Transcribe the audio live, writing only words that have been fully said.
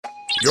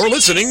You're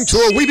listening to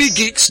a Weeby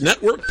Geeks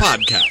Network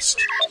podcast.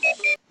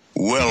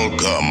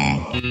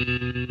 Welcome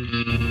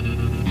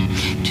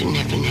to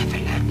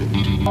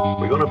Neverland.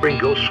 We're going to bring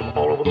ghosts from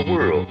all over the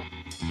world.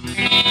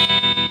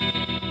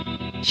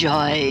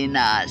 Join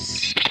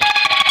us.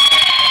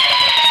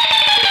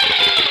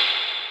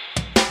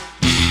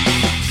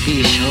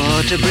 Be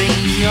sure to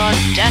bring your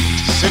death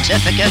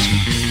certificate.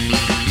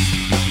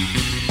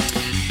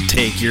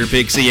 Take your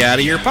pixie out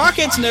of your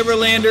pockets,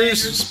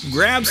 Neverlanders.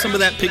 Grab some of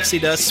that pixie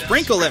dust,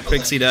 sprinkle that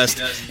pixie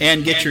dust,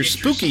 and get your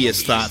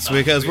spookiest thoughts,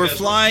 because we're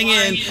flying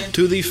in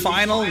to the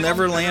final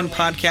Neverland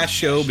podcast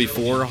show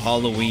before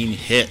Halloween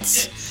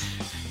hits.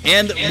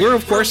 And we're,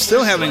 of course,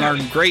 still having our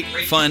great,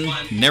 fun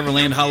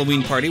Neverland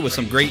Halloween party with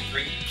some great,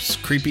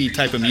 creepy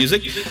type of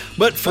music.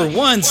 But for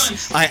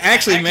once, I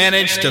actually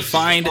managed to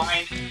find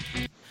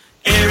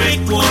Eric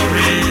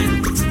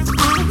Warren.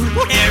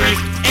 Eric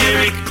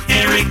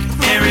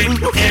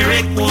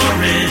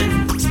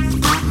Warren.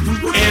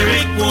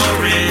 Eric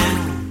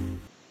Warren.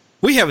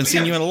 We haven't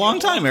seen you in a long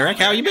time, Eric.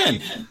 How you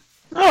been?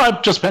 Oh,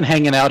 I've just been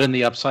hanging out in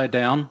the Upside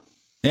Down.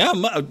 Yeah,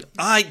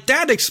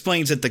 that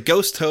explains that the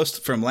ghost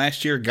host from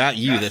last year got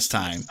you this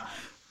time.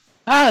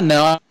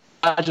 No,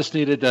 I just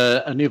needed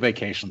a new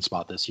vacation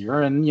spot this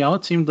year, and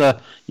it seemed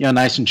a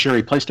nice and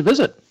cheery place to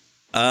visit.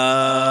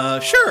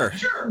 Sure.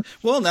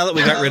 Well, now that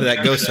we got rid of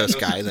that ghost host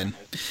guy, then.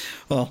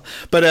 Well,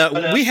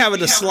 but we have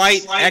a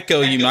slight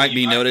echo you might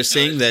be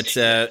noticing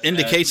that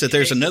indicates that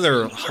there's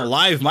another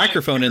live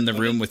microphone in the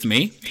room with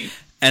me,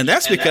 and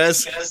that's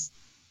because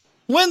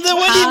when the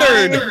Windy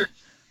Nerd.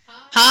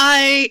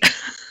 Hi.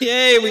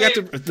 Yay! We got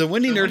the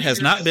Windy Nerd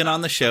has not been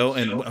on the show,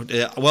 and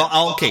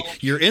okay,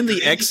 you're in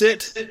the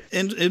exit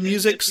in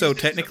music, so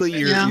technically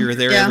you're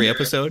there every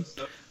episode.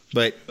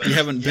 But you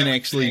haven't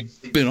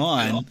been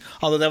on,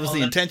 although that was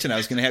the intention. I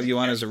was going to have you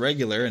on as a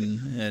regular,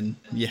 and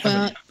you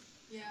haven't.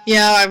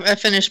 I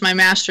finished my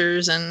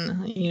master's,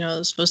 and I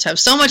was supposed to have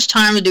so much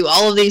time to do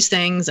all of these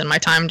things, and my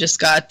time just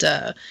got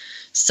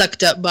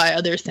sucked up by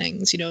other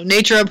things.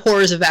 Nature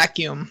abhors a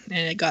vacuum,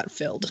 and it got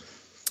filled.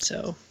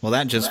 So. Well,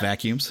 that just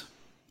vacuums.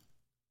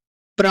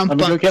 But let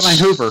me go get my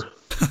Hoover.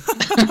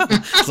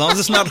 As long as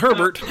it's not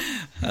Herbert,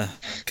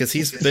 because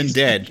he's been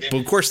dead.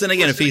 But of course, then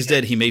again, if he's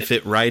dead, he may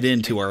fit right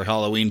into our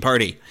Halloween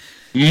party.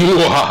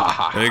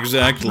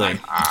 Exactly.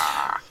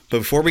 But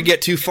before we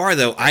get too far,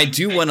 though, I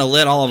do want to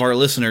let all of our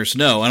listeners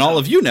know, and all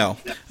of you know.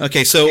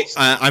 Okay, so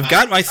I've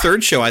got my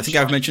third show, I think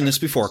I've mentioned this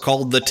before,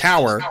 called The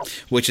Tower,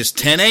 which is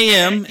 10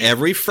 a.m.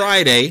 every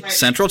Friday,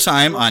 Central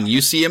Time, on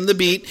UCM The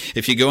Beat.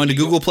 If you go into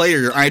Google Play or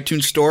your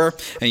iTunes Store,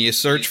 and you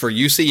search for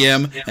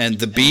UCM and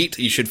The Beat,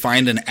 you should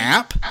find an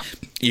app.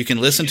 You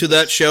can listen to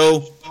that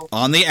show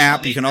on the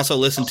app. You can also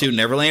listen to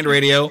Neverland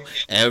Radio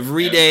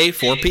every day,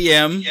 4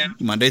 p.m.,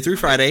 Monday through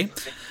Friday.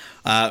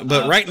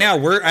 But right now,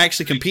 we're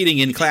actually competing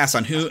in class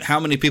on how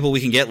many people we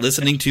can get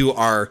listening to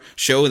our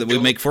show that we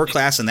make for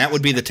class, and that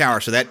would be The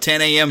Tower. So that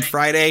 10 a.m.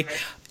 Friday,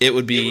 it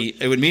would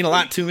mean a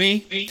lot to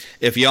me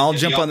if y'all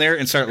jump on there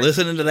and start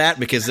listening to that,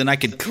 because then I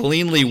could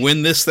cleanly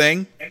win this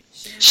thing.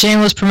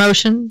 Shameless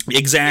promotion.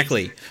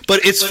 Exactly.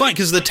 But it's fun,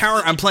 because The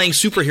Tower, I'm playing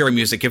superhero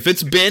music. If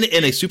it's been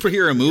in a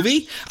superhero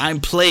movie, I'm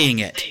playing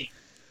it.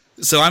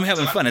 So I'm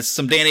having fun. It's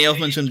some Danny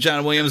Elfman, some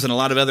John Williams, and a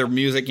lot of other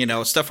music,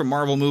 stuff from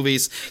Marvel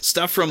movies,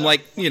 stuff from,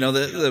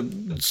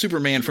 the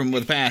Superman from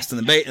the past, and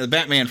the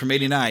Batman from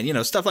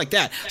 '89, stuff like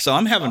that. So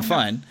I'm having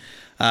fun.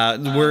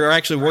 We're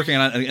actually working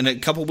on it. In a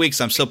couple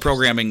weeks, I'm still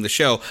programming the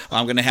show.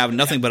 I'm going to have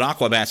nothing but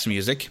Aquabats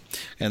music,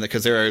 and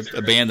because they're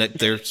a band that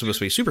they're supposed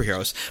to be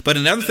superheroes. But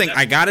another thing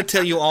I got to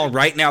tell you all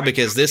right now,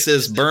 because this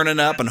is burning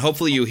up, and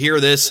hopefully you hear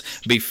this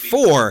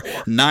before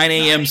 9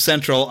 a.m.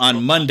 Central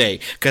on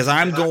Monday, because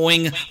I'm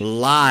going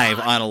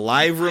live on a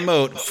live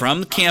remote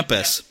from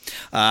campus.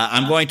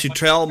 I'm going to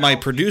tell my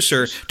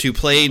producer to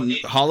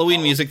play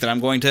Halloween music that I'm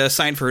going to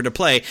assign for her to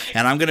play,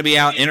 and I'm going to be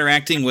out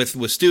interacting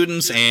with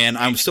students, and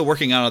I'm still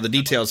working on all the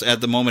details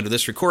at the moment of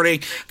this recording.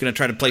 I'm going to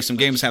try to play some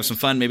games, have some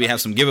fun, maybe have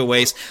some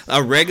giveaways,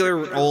 a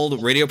regular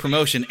old radio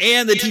promotion,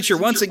 and the teacher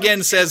once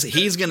again says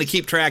he's going to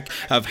keep track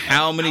of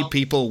how many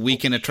people we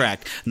can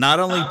attract, not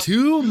only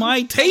to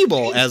my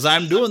table as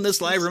I'm doing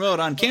this live remote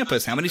on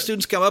campus, how many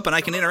students come up and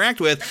I can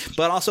interact with,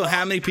 but also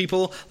how many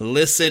people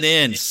listen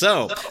in.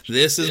 So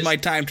this is my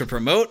time to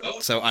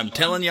promote. So I'm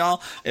telling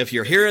y'all, if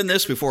you're hearing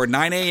this before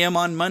 9 a.m.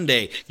 on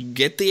Monday,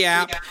 get the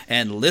app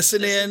and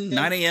listen in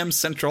 9 a.m.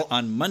 Central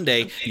on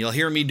Monday. You'll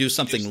hear me do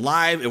something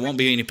live. It won't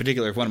be any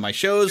particular one of my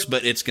shows,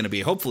 but it's going to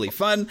be hopefully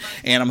fun,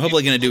 and I'm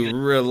hopefully going to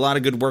do a lot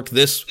of good work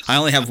this. I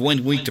only have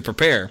 1 week to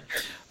prepare.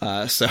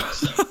 So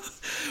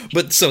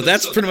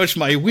that's pretty much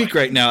my week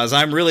right now. As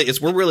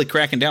we're really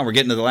cracking down. We're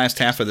getting to the last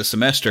half of the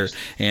semester,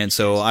 and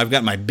so I've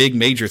got my big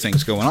major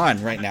things going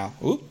on right now.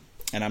 Ooh.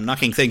 And I'm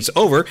knocking things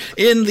over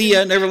in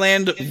the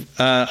Neverland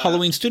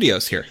Halloween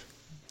studios here.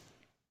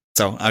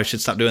 So I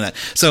should stop doing that.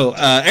 So,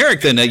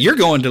 Eric, then you're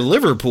going to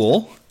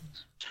Liverpool.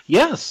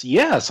 Yes.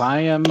 I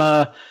am.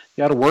 Got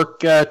a work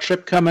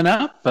trip coming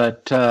up,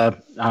 but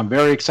I'm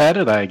very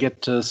excited. I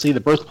get to see the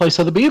birthplace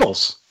of the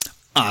Beatles.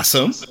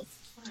 Awesome.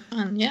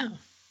 Yeah.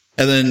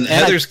 And then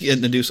Heather's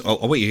getting to do.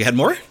 Oh, wait, you had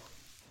more?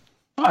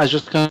 I was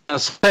just going to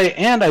say,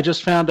 and I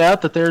just found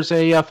out that there's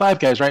a Five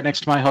Guys right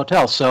next to my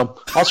hotel,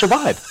 so I'll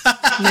survive.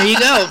 There you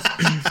go.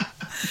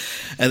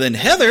 And then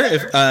Heather,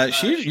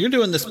 if you're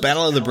doing this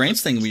Battle of the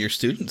Brains thing with your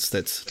students,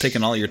 that's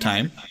taking all your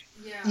time.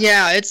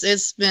 Yeah,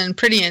 it's been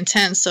pretty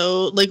intense.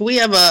 So, like, we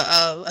have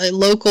a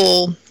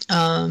local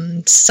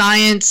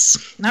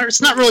science.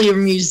 It's not really a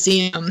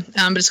museum,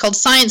 but it's called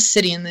Science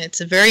City, and it's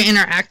a very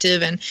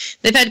interactive. And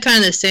they've had kind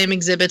of the same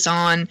exhibits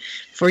on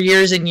for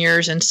years and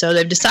years, and so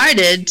they've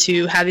decided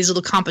to have these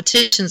little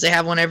competitions. They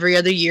have one every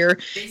other year,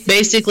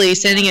 basically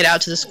sending it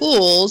out to the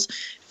schools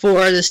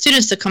for the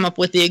students to come up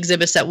with the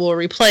exhibits that will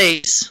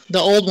replace the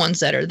old ones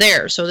that are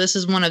there. So this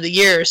is one of the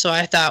years. So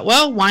I thought,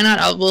 well, why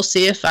not? We'll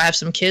see if I have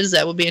some kids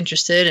that would be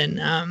interested in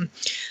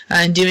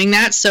doing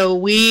that. So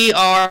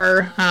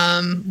we're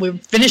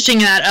finishing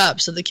that up.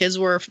 So the kids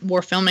were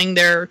filming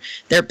their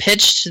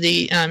pitch to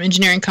the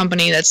engineering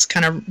company that's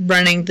kind of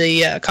running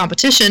the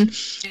competition.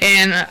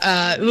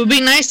 And it would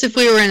be nice if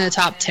we were in the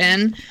top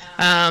 10.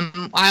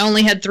 I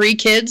only had 3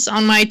 kids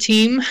on my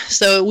team,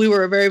 so we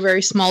were a very,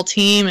 very small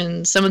team,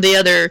 and some of the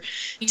other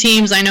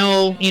teams I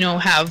know,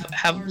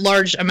 have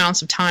large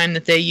amounts of time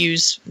that they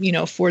use,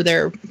 for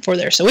their.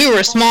 So we were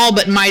a small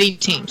but mighty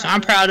team. So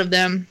I'm proud of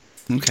them.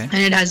 Okay.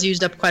 And it has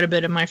used up quite a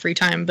bit of my free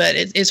time, but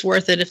it's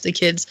worth it if the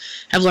kids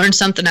have learned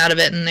something out of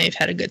it and they've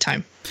had a good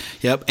time.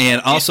 Yep,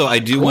 and also I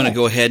do want to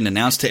go ahead and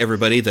announce to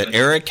everybody that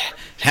Eric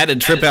had a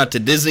trip out to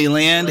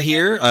Disneyland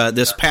here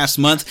this past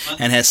month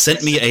and has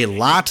sent me a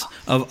lot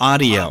of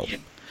audio.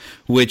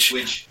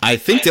 Which I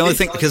think the only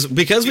thing,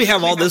 because we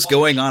have all this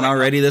going on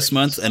already this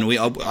month, and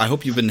I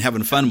hope you've been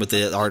having fun with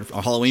our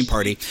Halloween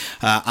party.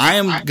 I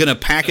am going to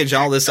package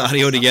all this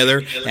audio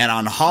together, and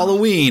on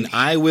Halloween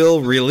I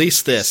will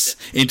release this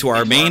into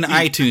our main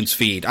iTunes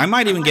feed. I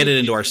might even get it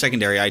into our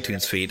secondary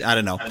iTunes feed. I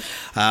don't know,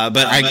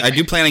 but I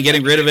do plan on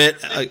getting rid of it,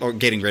 but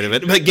getting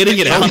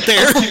it out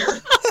there.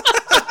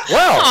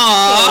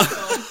 Well.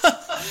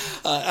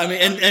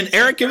 And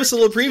Eric, give us a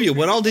little preview.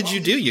 What all did you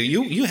do?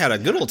 You had a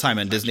good old time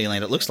in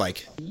Disneyland, it looks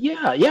like.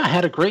 Yeah, I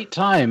had a great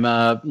time.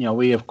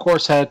 We, of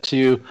course, had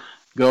to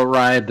go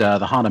ride the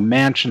Haunted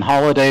Mansion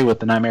Holiday with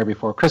the Nightmare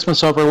Before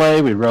Christmas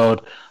overlay. We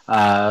rode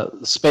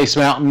Space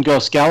Mountain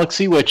Ghost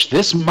Galaxy, which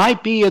this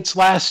might be its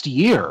last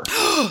year.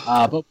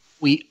 But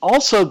we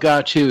also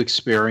got to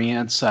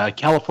experience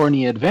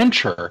California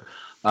Adventure,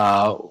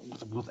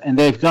 and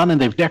they've gone and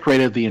they've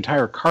decorated the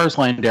entire Cars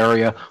Land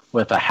area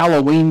with a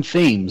Halloween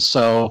theme.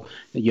 So,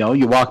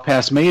 you walk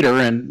past Mater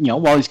and,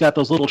 while he's got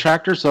those little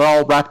tractors, they're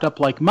all wrapped up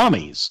like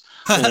mummies.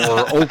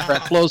 Or over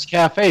at Flo's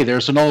Cafe,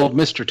 there's an old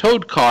Mr.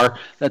 Toad car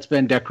that's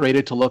been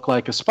decorated to look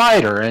like a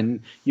spider.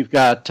 And you've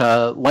got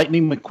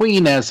Lightning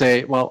McQueen as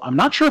I'm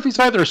not sure if he's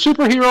either a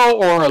superhero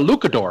or a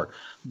luchador,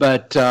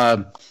 but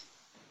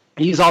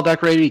he's all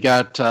decorated. You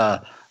got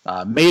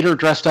Mater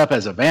dressed up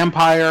as a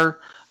vampire.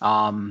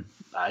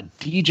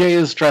 DJ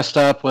is dressed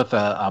up with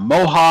a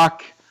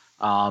mohawk,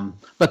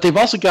 but they've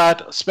also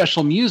got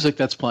special music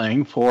that's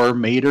playing for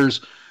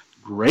Mater's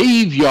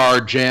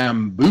Graveyard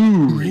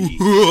Jamboree,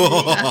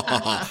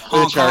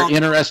 which are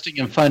interesting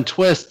and fun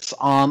twists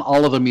on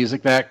all of the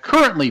music that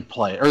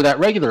that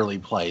regularly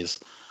plays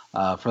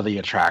for the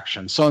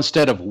attraction. So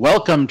instead of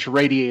Welcome to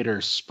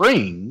Radiator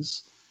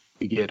Springs,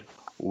 you get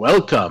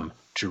Welcome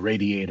to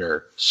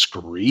Radiator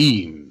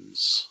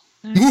Screams.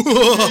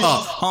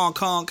 Honk,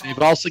 honk. They've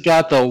also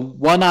got the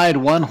one-eyed,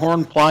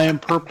 one-horned, flying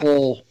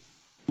purple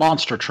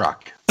monster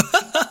truck.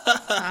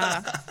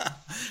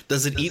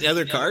 Does it eat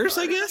other cars,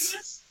 I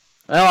guess?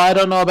 Well, I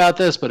don't know about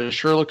this, but it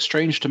sure looks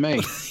strange to me.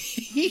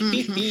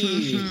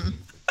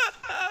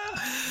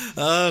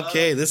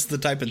 Okay, this is the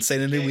type of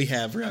insanity we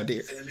have around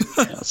here.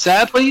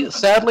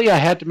 Sadly, I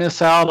had to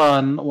miss out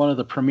on one of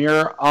the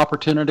premiere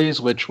opportunities,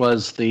 which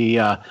was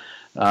the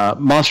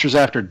Monsters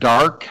After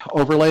Dark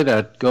overlay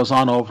that goes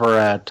on over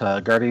at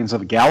Guardians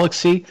of the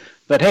Galaxy.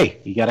 But hey,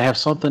 you got to have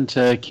something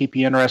to keep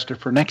you interested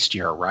for next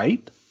year,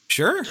 right?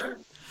 Sure.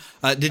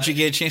 Did you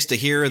get a chance to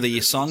hear the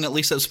song at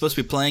least that was supposed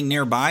to be playing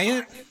nearby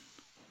it?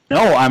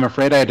 No, I'm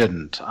afraid I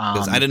didn't.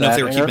 Because I didn't know if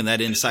they were keeping that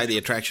inside the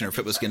attraction or if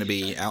it was going to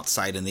be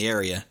outside in the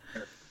area.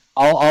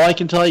 All I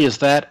can tell you is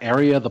that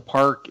area of the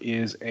park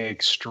is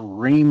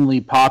extremely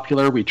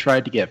popular. We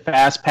tried to get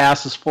fast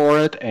passes for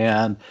it,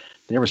 and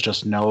there was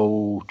just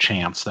no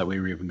chance that we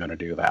were even going to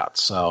do that.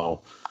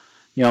 So,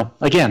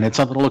 again, it's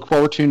something to look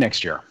forward to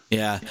next year.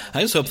 Yeah,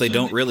 I just hope they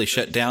don't really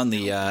shut down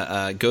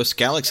the Ghost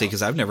Galaxy,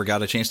 because I've never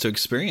got a chance to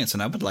experience,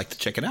 and I would like to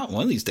check it out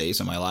one of these days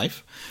in my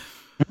life.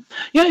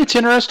 Yeah, it's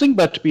interesting,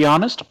 but to be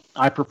honest,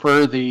 I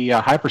prefer the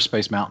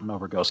Hyperspace Mountain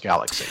over Ghost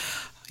Galaxy.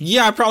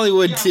 Yeah, I probably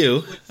would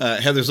too.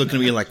 Heather's looking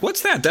at me like,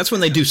 "What's that?" That's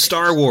when they do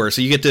Star Wars.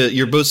 So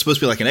you're both supposed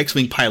to be like an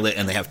X-wing pilot,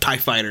 and they have TIE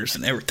fighters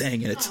and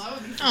everything, and it's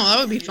that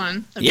would be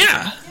fun.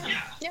 Yeah.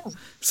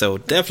 So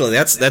definitely,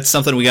 that's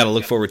something we got to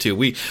look forward to.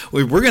 We're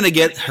going to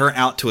get her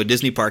out to a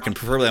Disney park, and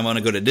preferably I want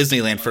to go to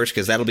Disneyland first,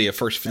 because that'll be a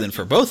first then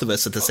for both of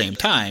us at the same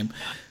time.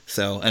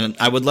 So, and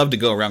I would love to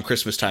go around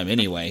Christmas time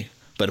anyway.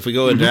 But if we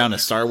go down a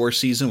Star Wars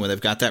season where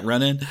they've got that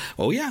running,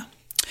 well, yeah.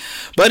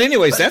 But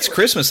anyways, that's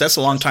Christmas. That's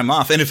a long time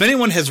off. And if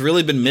anyone has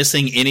really been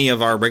missing any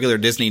of our regular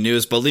Disney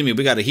news, believe me,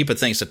 we got a heap of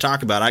things to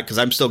talk about because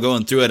I'm still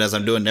going through it as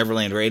I'm doing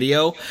Neverland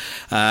Radio.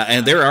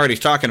 And they're already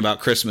talking about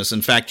Christmas.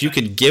 In fact, you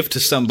can gift to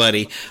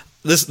somebody.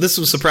 This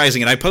was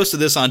surprising, and I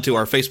posted this onto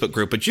our Facebook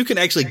group, but you can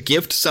actually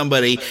gift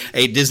somebody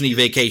a Disney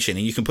vacation,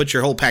 and you can put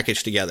your whole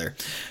package together.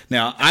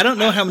 Now, I don't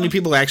know how many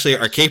people actually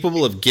are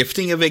capable of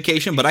gifting a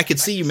vacation, but I could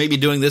see you maybe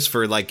doing this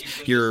for,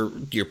 like, your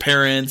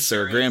parents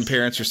or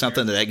grandparents or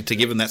something to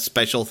give them that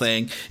special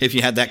thing if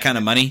you had that kind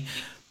of money.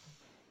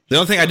 The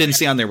only thing I didn't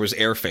see on there was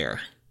airfare.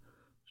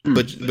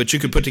 But you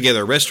could put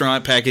together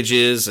restaurant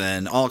packages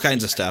and all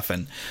kinds of stuff,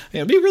 and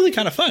it'd be really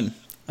kind of fun.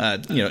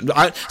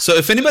 So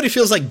if anybody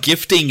feels like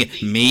gifting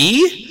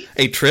me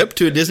a trip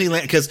to a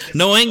Disneyland, because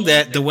knowing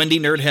that the Wendy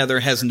Nerd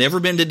Heather has never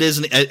been to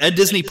a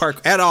Disney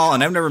park at all,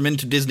 and I've never been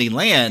to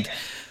Disneyland,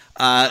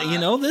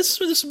 this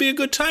would be a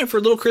good time for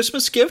a little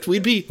Christmas gift.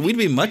 We'd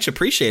be much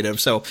appreciative.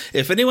 So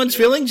if anyone's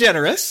feeling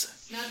generous,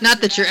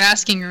 not that you're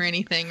asking or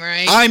anything,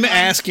 right? I'm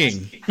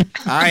asking.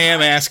 I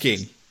am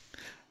asking.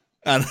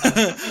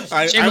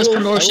 Shameless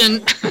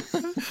promotion.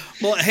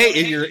 Well,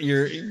 hey,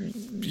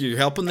 you're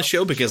helping the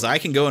show because I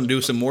can go and do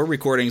some more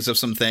recordings of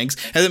some things,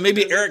 and then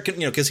maybe Eric can,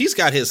 because he's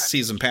got his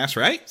season pass,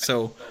 right?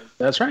 So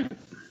that's right.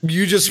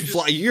 You just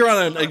fly. You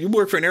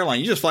work for an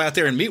airline. You just fly out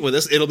there and meet with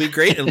us. It'll be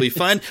great. It'll be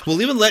fun.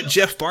 We'll even let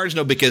Jeff Barnes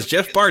know because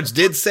Jeff Barnes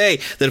did say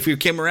that if we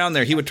came around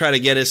there, he would try to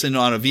get us in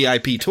on a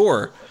VIP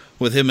tour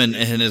with him and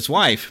his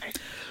wife.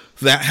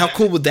 How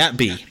cool would that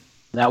be?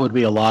 That would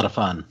be a lot of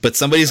fun. But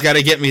somebody's got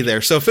to get me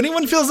there. So if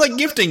anyone feels like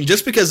gifting,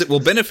 just because it will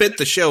benefit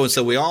the show,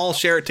 so we all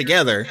share it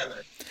together,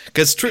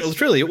 because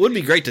truly, it would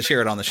be great to share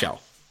it on the show.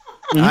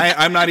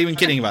 Mm-hmm. I'm not even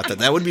kidding about that.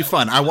 That would be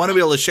fun. I want to be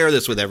able to share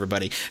this with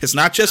everybody. It's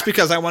not just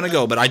because I want to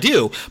go, but I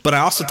do. But I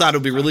also thought it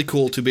would be really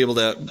cool to be able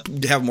to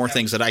have more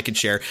things that I could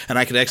share, and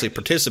I could actually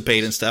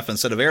participate in stuff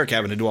instead of Eric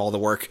having to do all the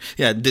work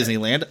at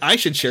Disneyland. I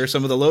should share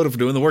some of the load of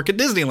doing the work at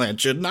Disneyland,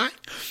 shouldn't I?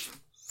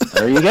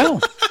 There you go.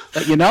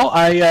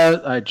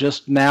 I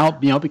just now,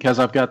 because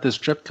I've got this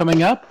trip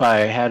coming up, I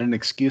had an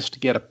excuse to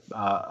get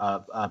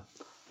a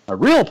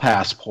real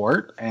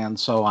passport, and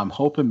so I'm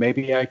hoping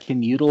maybe I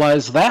can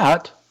utilize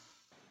that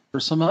for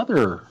some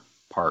other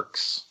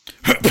parks.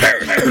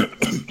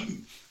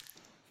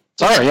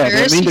 Sorry, I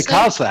didn't mean to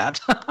cause that.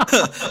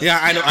 Yeah,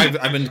 I know.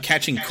 I've been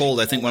catching cold.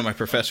 I think one of my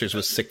professors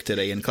was sick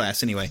today in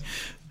class. Anyway,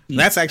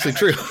 that's actually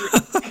true.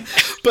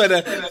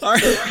 But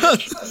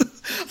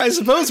I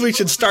suppose we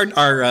should start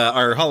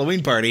our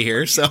Halloween party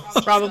here. So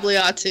probably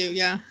ought to.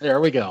 Yeah. There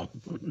we go.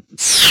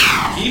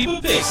 Keep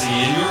a pixie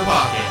in your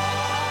pocket.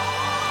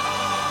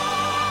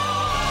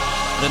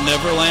 The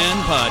Neverland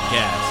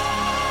Podcast.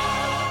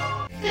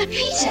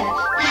 Peter,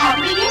 how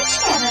do we get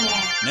to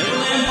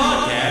Neverland?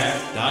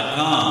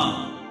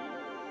 NeverlandPodcast.com.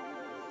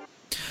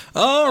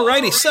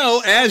 Alrighty,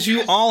 so as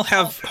you all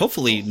have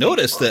hopefully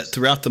noticed that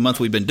throughout the month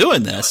we've been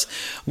doing this,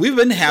 we've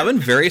been having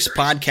various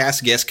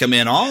podcast guests come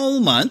in all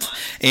month,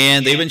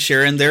 and they've been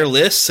sharing their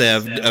lists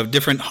of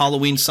different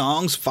Halloween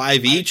songs,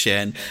 5 each,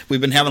 and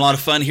we've been having a lot of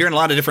fun hearing a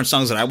lot of different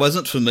songs that I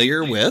wasn't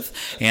familiar with,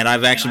 and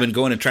I've actually been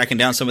going and tracking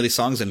down some of these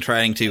songs and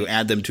trying to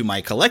add them to my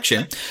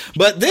collection.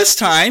 But this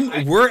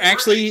time, we're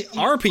actually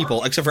our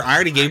people, except for I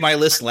already gave my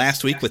list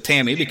last week with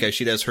Tammy because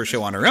she does her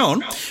show on her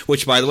own,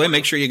 which, by the way,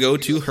 make sure you go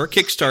to her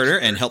Kickstarter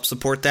and help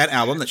support that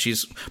album that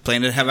she's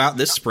planning to have out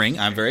this spring.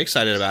 I'm very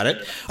excited about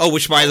it. Oh,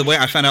 which, by the way,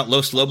 I found out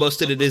Los Lobos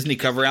did a Disney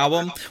cover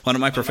album. One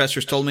of my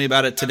professors told me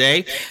about it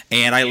today,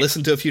 and I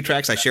listened to a few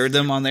tracks. I shared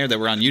them on there that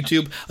were on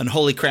YouTube, and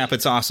holy crap,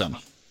 it's awesome.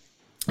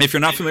 If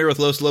you're not familiar with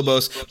Los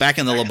Lobos, back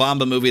in the La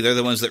Bamba movie, they're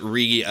the ones that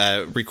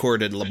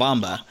recorded La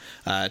Bamba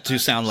to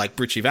sound like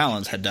Richie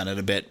Valens had done it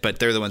a bit, but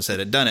they're the ones that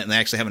had done it, and they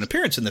actually have an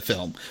appearance in the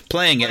film,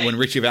 playing it when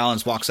Richie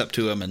Valens walks up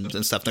to him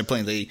and stuff. They're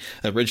playing the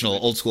original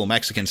old-school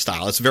Mexican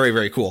style. It's very,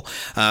 very cool.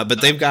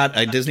 But they've got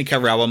a Disney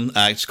cover album.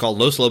 It's called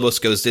Los Lobos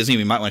Goes Disney.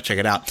 We might want to check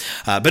it out.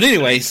 But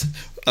anyways,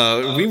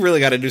 we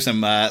really got to do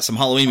some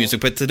Halloween music,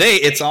 but today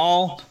it's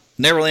all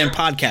Neverland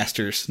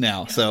podcasters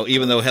now. So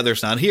even though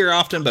Heather's not here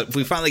often, but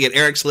we finally get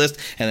Eric's list,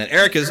 and then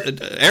Eric has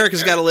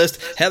got a list,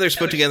 Heather's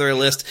put together a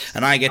list,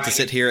 and I get to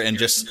sit here and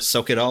just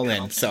soak it all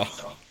in. So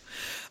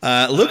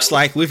looks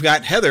like we've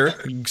got Heather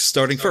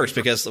starting first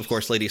because, of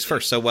course, ladies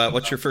first. So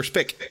what's your first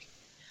pick?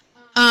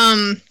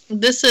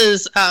 This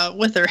is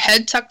with her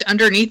head tucked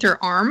underneath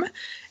her arm.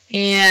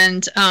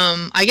 And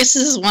I guess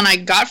this is one I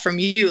got from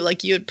you.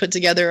 Like, you had put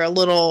together a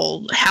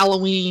little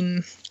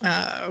Halloween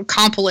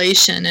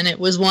compilation, and it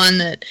was one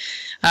that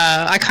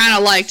I kind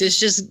of liked. It's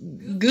just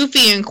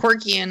goofy and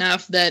quirky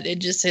enough that it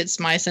just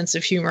hits my sense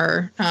of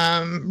humor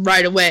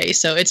right away.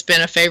 So it's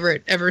been a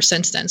favorite ever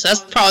since then. So that's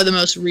probably the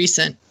most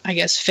recent, I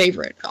guess,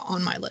 favorite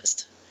on my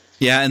list.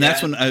 Yeah, and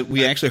that's when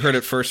we actually heard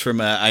it first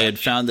from. I had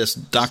found this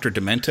Dr.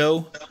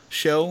 Demento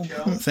show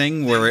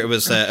thing where it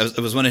was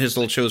one of his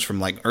little shows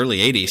from like early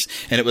 '80s,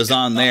 and it was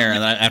on there.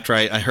 And after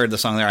I heard the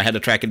song there, I had to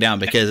track it down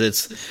because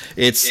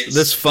it's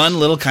this fun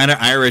little kind of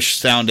Irish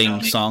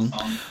sounding song,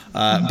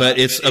 but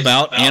it's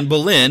about Anne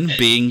Boleyn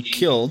being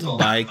killed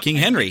by King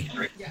Henry.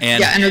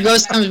 And her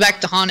ghost comes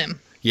back to haunt him.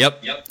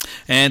 Yep.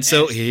 And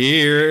so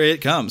here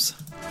it comes.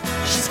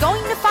 She's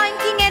going to find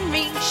King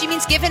Henry, she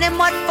means giving him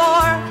what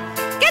for.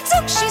 Gets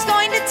hooked, she's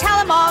going to tell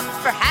him off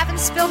for having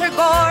spilled her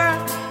gore.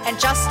 And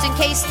just in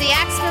case the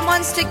axeman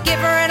wants to give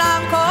her an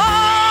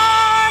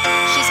encore,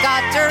 she's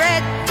got her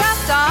head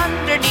tucked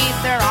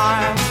underneath her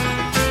arm.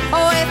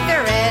 Oh, with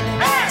her head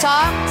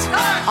tucked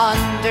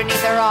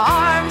underneath her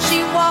arm,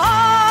 she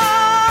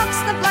walks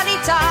the bloody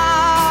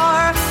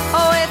tower.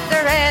 Oh, with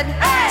her head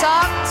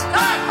tucked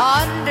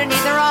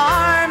underneath her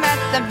arm at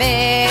the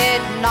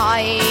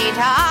midnight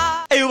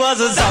hour. It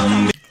was a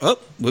zombie. Oh,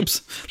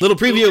 whoops. Little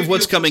preview of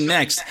what's coming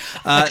next.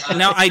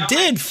 Now, I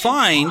did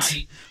find,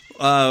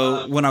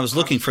 when I was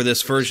looking for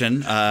this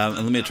version, and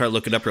let me try to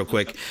look it up real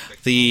quick,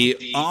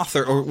 the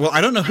author,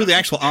 I don't know who the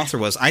actual author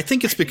was. I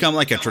think it's become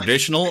like a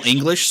traditional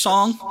English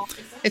song.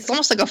 It's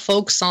almost like a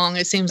folk song.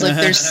 It seems like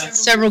there's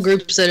several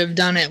groups that have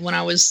done it when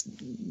I was,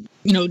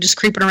 just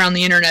creeping around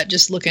the internet,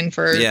 just looking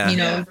for,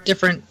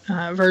 different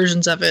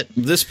versions of it.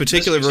 This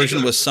particular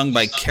version was sung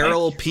by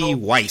Carol P.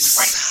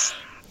 Weiss.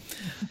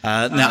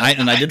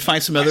 I did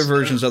find some other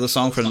versions of the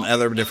song from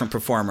other different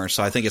performers,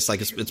 so I think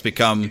it's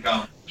become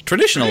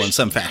traditional in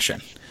some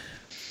fashion.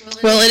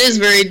 Well, it is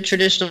very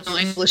traditional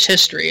English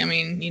history. I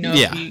mean,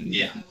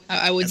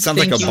 I would. It sounds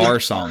like a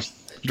bar song,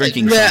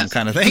 drinking song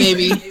kind of thing.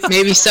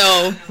 Maybe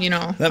so.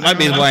 That might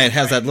be why it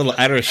has that little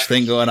Irish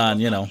thing going on.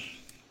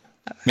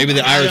 Maybe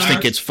the Irish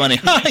think it's funny.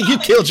 You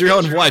killed your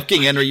own wife,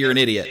 King Henry. You're an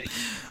idiot.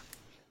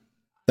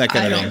 That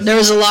kind of thing. There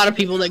was a lot of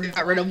people that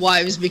got rid of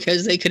wives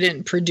because they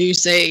couldn't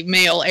produce a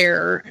male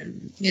heir.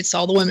 It's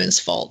all the women's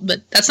fault,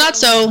 but that's not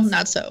so.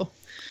 Not so.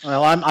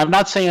 Well, I'm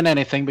not saying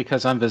anything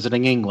because I'm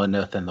visiting England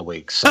within the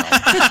week. So.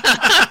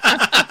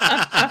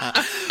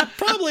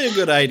 Probably a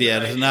good idea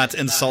to not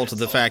insult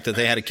the fact that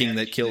they had a king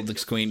that killed the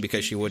queen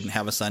because she wouldn't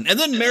have a son, and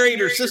then married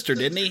her sister,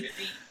 didn't he?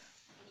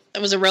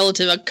 That was a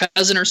relative, a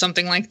cousin, or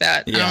something like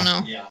that. Yeah. I don't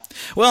know. Yeah.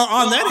 Well,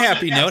 on that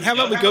happy note, how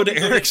about we go to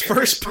Eric's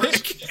first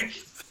pick?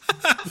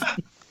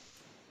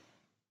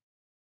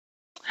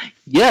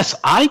 Yes,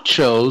 I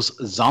chose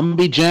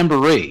Zombie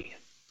Jamboree.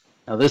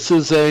 Now, this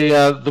is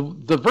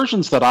the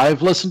versions that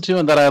I've listened to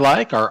and that I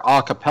like are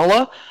a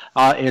cappella.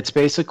 It's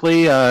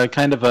basically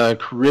kind of a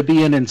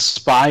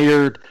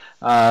Caribbean-inspired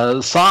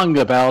song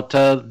about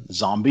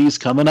zombies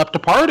coming up to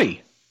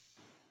party.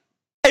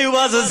 It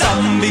was a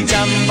zombie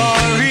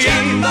jamboree,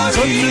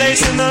 took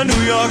place in the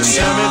New York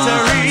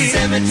cemetery.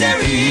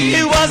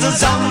 It was a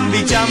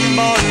zombie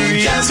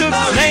jamboree, took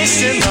place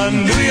in the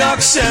New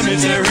York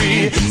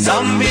cemetery.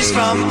 Zombies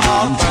from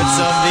all parts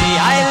of the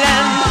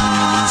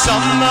island,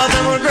 some of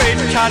them were great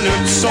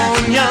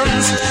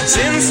Calypsonians.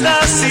 Since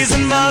the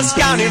season was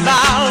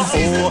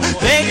Carnival,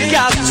 they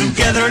got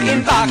together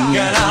in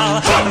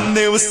Bacchanal, and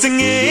they were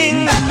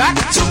singing back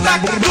to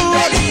back,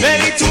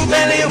 belly to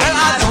belly, well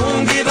I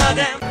don't give a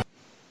damn.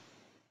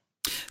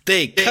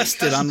 They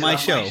cussed it on my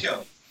show.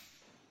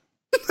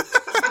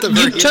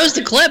 You chose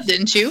the clip,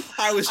 didn't you?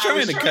 I was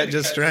trying to cut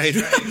just right.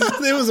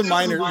 It was a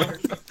minor.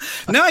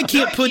 Now I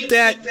can't put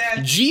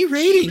that G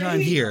rating on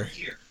here.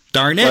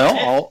 Darn it.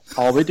 Well,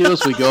 all we do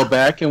is we go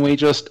back and we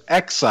just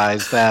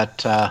excise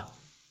that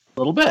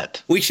little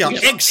bit. We shall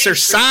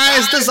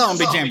exercise the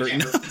zombie jamboree.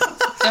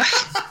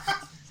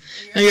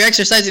 No, you're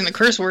exercising the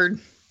curse word.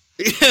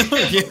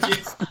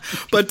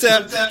 But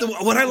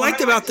what I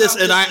liked about this,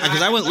 and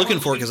because I went looking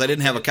for it because I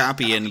didn't have a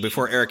copy, and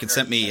before Eric had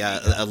sent me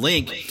a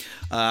link,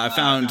 I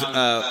found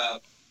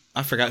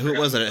I forgot who it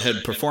was that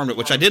had performed it,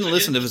 which I didn't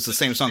listen to if it's the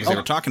same song because they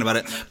were talking about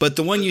it. But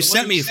the one you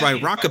sent me by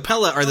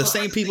Rockapella are the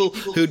same people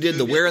who did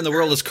the "Where in the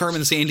World is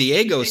Carmen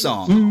Sandiego"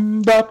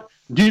 song.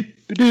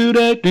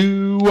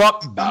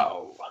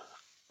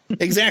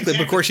 Exactly.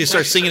 But of course, you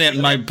start singing it,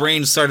 and my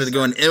brain started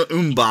going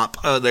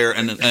bop there,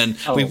 and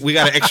we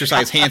got to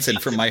exercise Hanson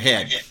from my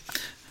head.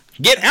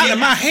 Get out of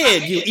my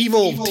head, you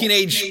evil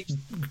teenage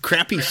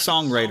crappy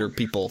songwriter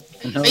people.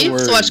 I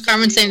used to watch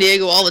Carmen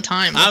Sandiego all the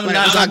time. I'm when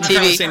not I was on TV.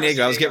 Carmen Sandiego.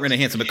 I was getting rid of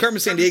Hanson, but Carmen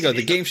Sandiego,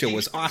 the game show,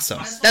 was awesome.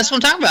 That's what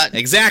I'm talking about.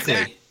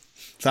 Exactly.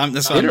 So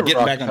that's why I'm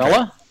getting back on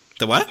track.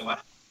 The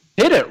what?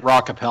 Hit it,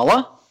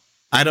 Rockapella.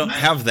 I don't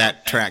have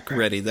that track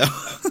ready though.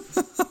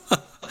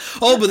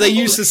 Oh, but they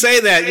used to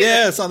say that,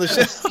 yes, on the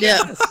show.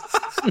 Yeah.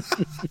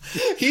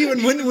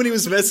 Even when he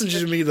was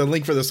messaging me the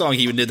link for the song,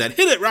 he even did that.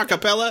 Hit it,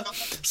 Rockapella.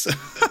 So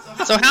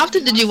how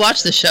often did you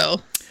watch the show?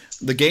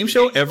 The game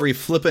show every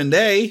flippin'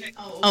 day.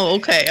 Oh,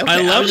 okay.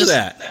 I love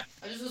that.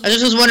 I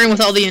just was wondering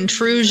with all the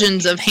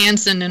intrusions of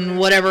Hanson and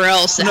whatever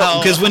else.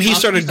 No, because when he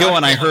started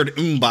going, I heard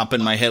bop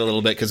in my head a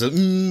little bit because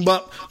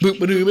bop,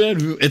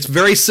 it's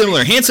very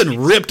similar. Hanson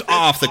ripped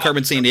off the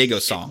Carmen Sandiego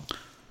song.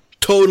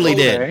 Totally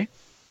did.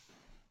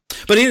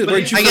 But I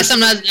guess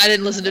I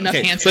didn't listen to enough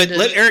Hanson. But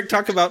let Eric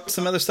talk about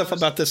some other stuff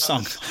about this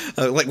song.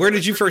 Where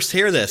did you first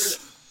hear this?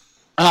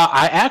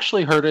 I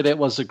actually heard it. It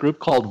was a group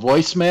called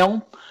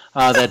Voicemail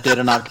that did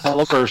an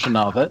acapella version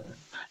of it.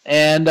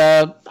 And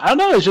I don't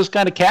know, it's just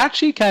kind of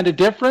catchy, kind of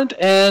different.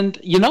 And,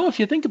 if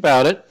you think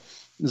about it,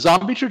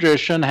 zombie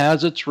tradition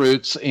has its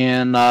roots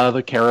in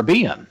the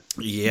Caribbean.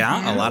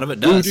 Yeah, a lot of it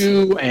does.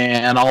 Voodoo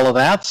and all of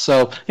that.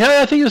 So,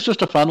 I think it's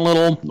just a fun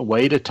little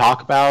way to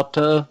talk about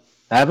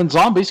having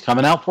zombies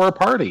coming out for a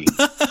party.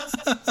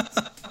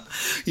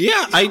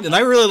 Yeah, I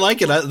really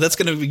like it. That's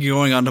going to be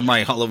going onto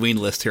my Halloween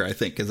list here, I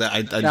think, because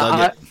I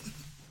dug it.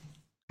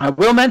 I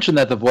will mention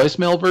that the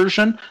voicemail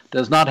version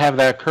does not have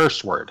that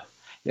curse word.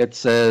 It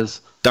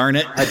says, "Darn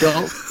it!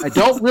 I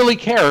don't really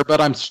care,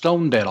 but I'm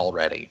stone dead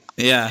already."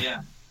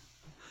 Yeah.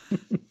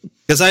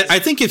 Because I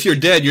think if you're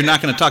dead, you're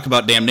not going to talk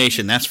about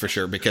damnation. That's for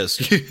sure. Because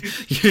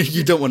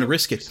you don't want to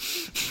risk it.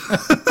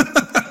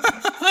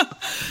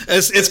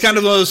 It's kind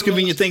of one of those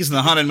convenient things in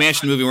the Haunted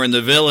Mansion movie where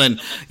the villain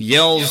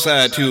yells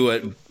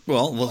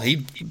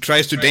he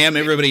tries to damn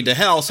everybody to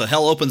hell, so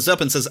hell opens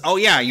up and says, "Oh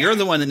yeah, you're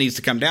the one that needs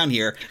to come down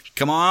here.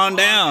 Come on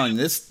down.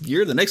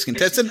 You're the next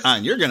contestant,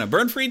 and you're going to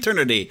burn for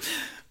eternity."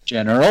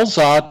 General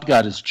Zod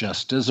got his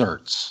just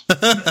desserts.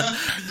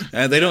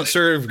 They don't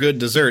serve good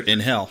dessert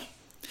in hell.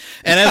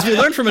 And as we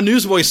learned from a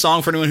Newsboys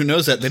song, for anyone who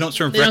knows that, they don't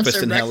serve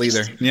breakfast in hell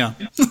either. Yeah.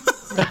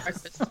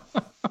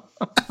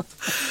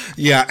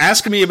 Yeah,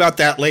 ask me about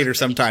that later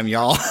sometime,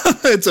 y'all.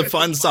 It's a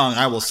fun song.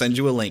 I will send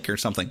you a link or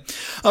something.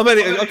 Oh, but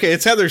okay,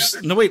 it's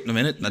Heather's. No, wait a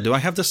minute. Do I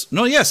have this?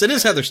 No, yes, it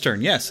is Heather's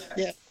turn. Yes.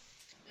 Yeah.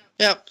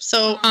 Yep.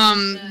 So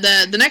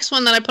the next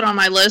one that I put on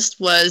my list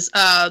was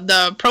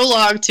the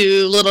prologue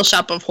to Little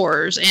Shop of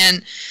Horrors,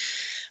 and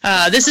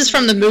this is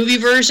from the movie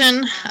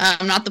version,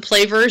 not the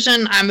play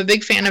version. I'm a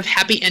big fan of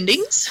happy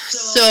endings,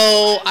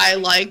 so I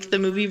like the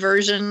movie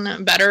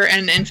version better.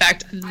 And in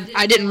fact,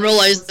 I didn't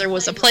realize there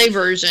was a play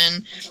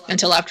version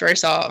until after I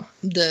saw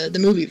the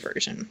movie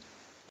version.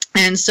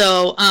 And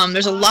so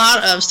there's a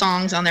lot of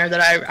songs on there that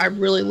I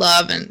really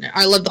love, and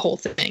I love the whole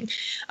thing.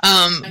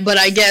 But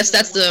I guess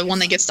that's the one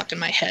that gets stuck in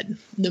my head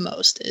the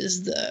most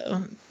is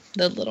the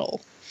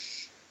little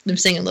them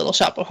singing Little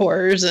Shop of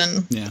Horrors,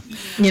 and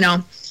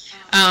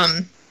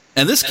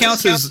and this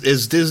counts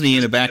as Disney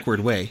in a backward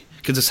way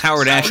because it's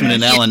Howard Ashman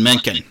and Alan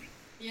Menken.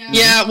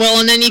 Yeah,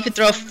 well, and then you could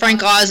throw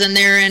Frank Oz in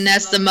there, and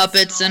that's the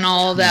Muppets and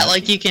all of that.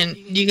 Like you can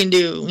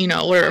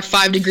do,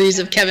 5 degrees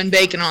of Kevin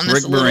Bacon on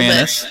this Rick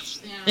Moranis. Bit.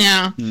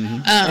 Yeah,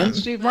 and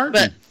Steve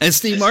Martin. And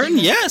Steve Martin,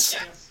 yes.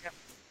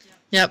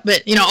 Yeah,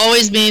 but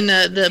always being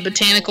the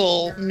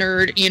botanical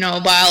nerd,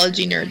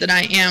 biology nerd that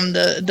I am,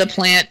 the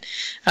plant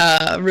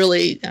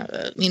really,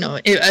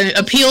 it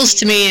appeals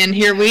to me. And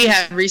here we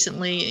have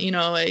recently,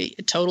 a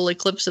total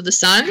eclipse of the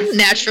sun.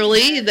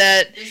 Naturally,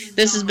 that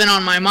this has been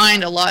on my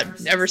mind a lot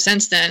ever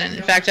since then. And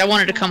in fact, I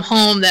wanted to come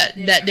home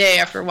that day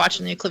after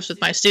watching the eclipse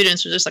with my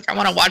students. We're just like, I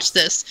want to watch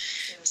this.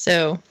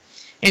 So,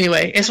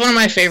 anyway, it's one of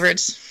my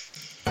favorites.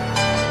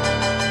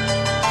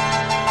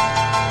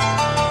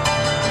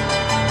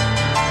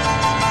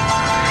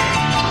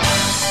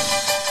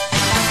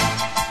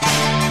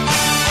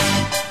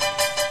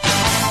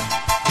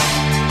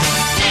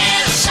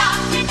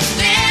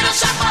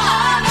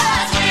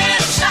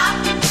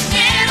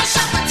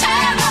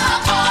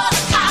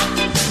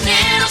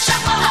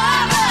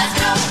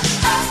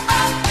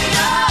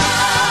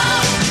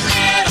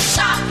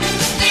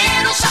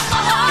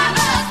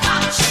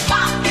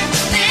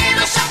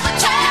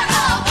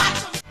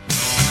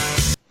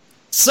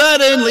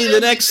 Suddenly, the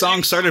next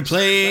song started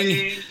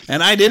playing,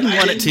 and I didn't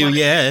want it to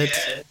yet.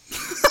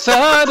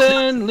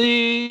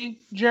 Suddenly,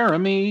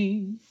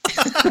 Jeremy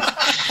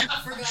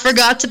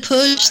forgot to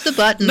push the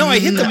button. No, I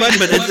hit the button,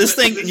 but this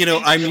thing,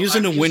 I'm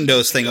using a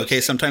Windows thing.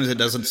 Okay, sometimes it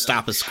doesn't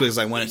stop as quick as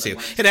I want it to.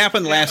 It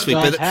happened last week,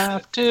 but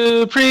have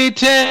to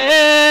pretend.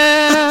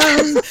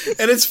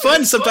 And it's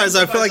fun sometimes.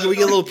 I feel like we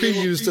get little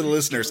previews to the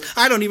listeners.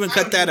 I don't even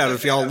cut that out.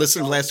 If y'all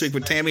listened last week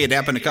with Tammy, it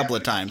happened a couple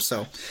of times,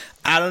 so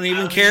I don't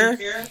even care.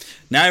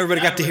 Now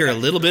everybody got to hear a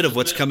little bit of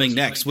what's coming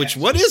next.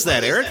 What is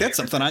that, Eric? That's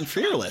something on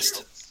your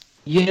list.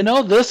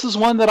 This is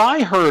one that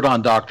I heard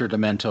on Dr.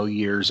 Demento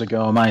years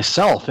ago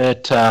myself.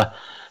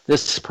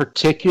 This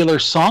particular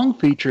song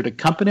featured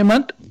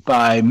accompaniment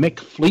by Mick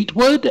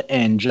Fleetwood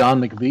and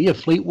John McVie of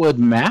Fleetwood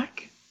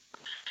Mac.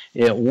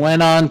 It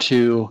went on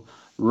to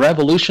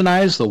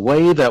revolutionize the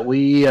way that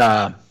we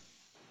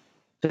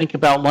think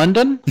about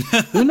London.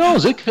 Who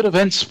knows? It could have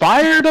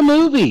inspired a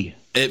movie.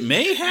 It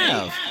may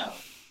have.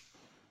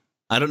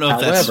 I don't know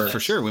if that's for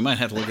sure. We might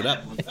have to look it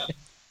up.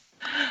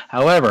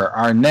 However,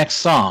 our next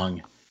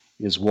song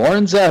is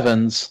Warren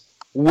Zevon's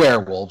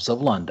Werewolves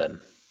of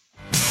London.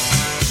 I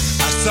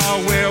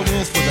saw a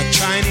werewolf with a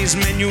Chinese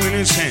menu in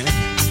his hand,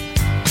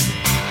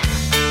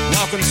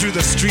 walking through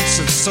the streets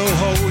of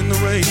Soho in the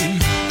rain.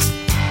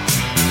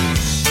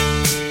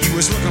 He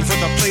was looking for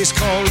the place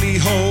called Lee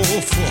Ho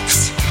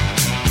Fooks.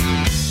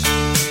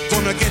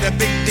 Gonna get a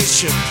big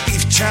dish of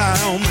beef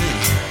chow mein.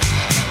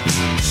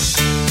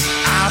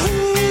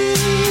 Ahoo,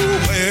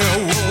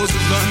 werewolves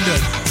of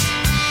London.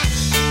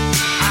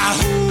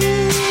 Ahoo.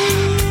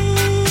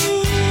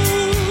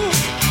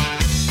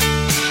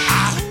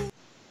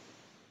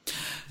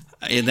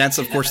 And that's,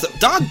 of course,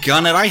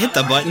 doggone it, I hit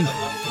the button.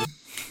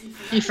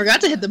 You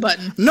forgot to hit the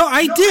button. No,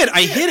 I did.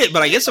 I hit it,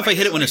 but I guess if I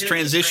hit it when it's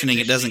transitioning,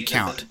 it doesn't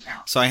count.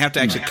 So I have to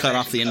actually cut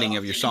off the ending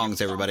of your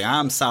songs, everybody.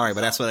 I'm sorry,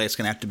 but that's what it's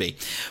going to have to be.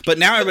 But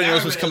now everybody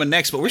knows what's coming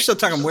next, but we're still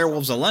talking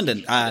Werewolves of London.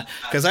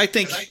 Because I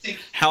think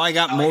how I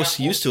got most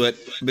used to it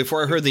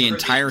before I heard the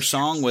entire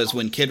song was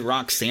when Kid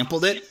Rock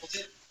sampled it.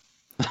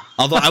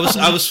 Although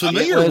I was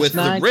familiar with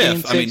the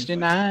riff. I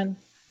mean,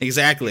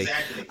 exactly.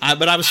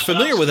 But I was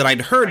familiar with it.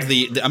 I'd heard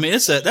I mean,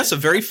 that's a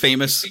very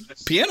famous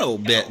piano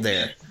bit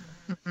there.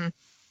 Mm-hmm.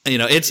 You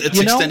know, it's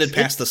extended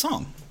past the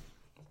song.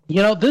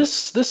 You know,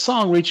 this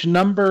song reached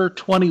number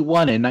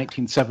 21 in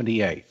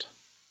 1978.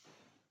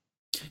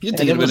 You'd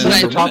think it was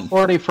in the top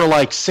 40 for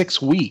like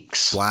 6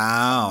 weeks.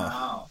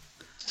 Wow.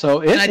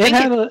 So it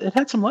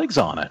had some legs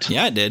on it.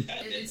 Yeah, it did.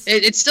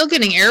 It's still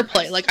getting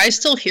airplay. Like, I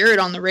still hear it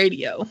on the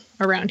radio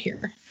around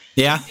here.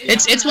 Yeah.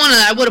 It's one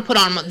that I would have put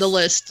on the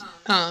list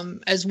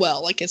as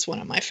well. Like, it's one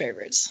of my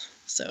favorites.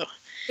 So,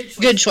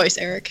 good choice,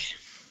 Eric.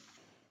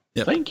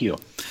 Yep. Thank you.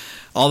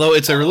 Although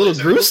it's a little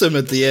gruesome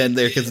at the end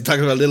there, because they're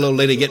talking about a little old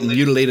lady getting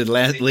mutilated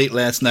late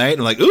last night.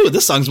 I'm like, ooh,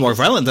 this song's more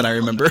violent than I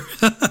remember.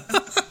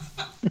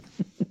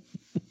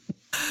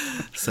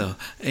 So,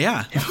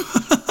 yeah.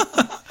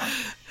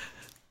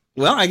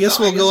 Well, I guess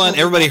we'll go on.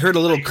 Everybody heard a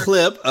little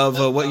clip of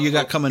what you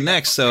got coming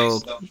next. So,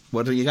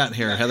 what do you got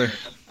here, Heather?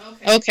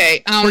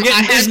 Okay. We're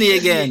getting Disney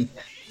again.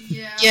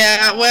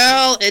 Yeah,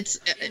 well,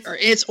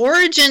 its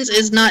origins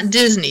is not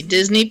Disney.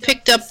 Disney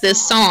picked up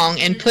this song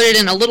and put it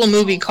in a little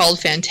movie called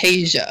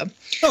Fantasia.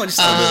 Oh, just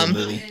a little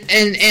movie.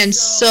 And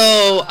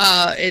so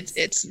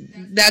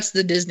that's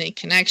the Disney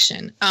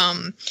connection.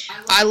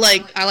 I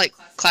like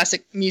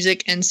classic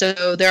music, and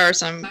so there are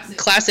some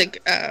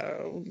classic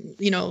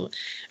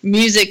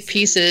music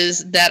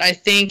pieces that I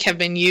think have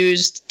been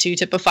used to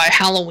typify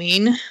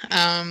Halloween.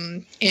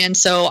 And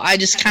so I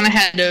just kind of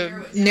had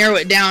to narrow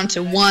it down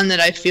to one that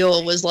I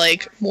feel was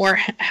like more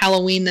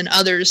Halloween than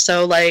others.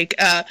 So like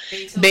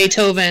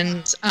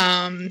Beethoven's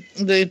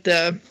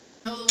the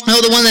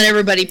one that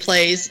everybody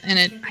plays, and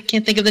I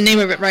can't think of the name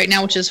of it right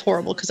now, which is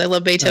horrible because I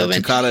love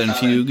Beethoven. Toccata and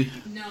Fugue.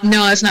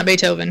 No, that's not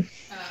Beethoven.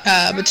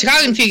 But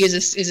Toccata and Fugue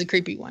is a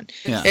creepy one.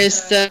 Yeah.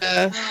 It's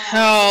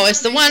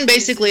the one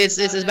basically. It's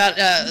about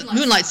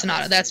Moonlight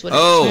Sonata. That's what.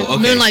 Okay.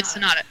 Moonlight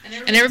Sonata,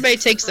 and everybody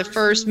takes the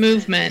first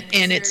movement,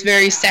 and it's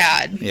very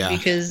sad. Yeah.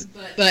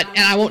 And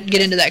I won't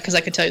get into that because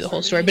I could tell you the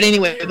whole story. But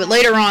anyway,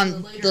 later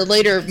on, the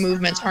later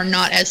movements are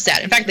not as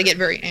sad. In fact, they get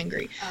very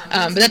angry.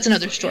 But that's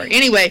another story.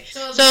 Anyway,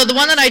 so the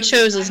one that I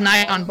chose is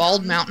Night on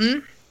Bald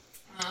Mountain.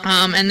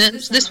 And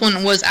this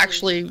one was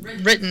actually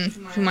written,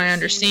 from my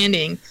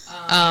understanding,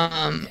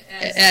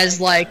 as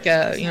like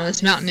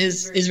this mountain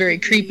is very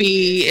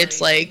creepy.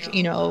 It's like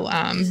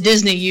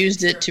Disney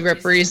used it to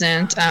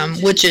represent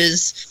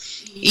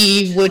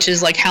Eve, which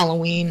is like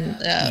Halloween,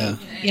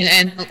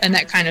 and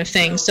that kind of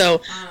thing.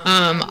 So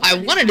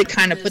I wanted to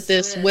kind of put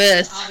this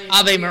with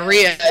Ave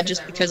Maria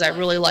just because I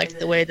really liked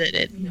the way that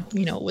it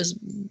was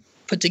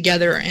put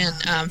together in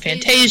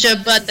Fantasia,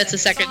 but that's a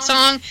second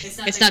song.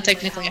 It's not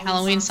technically a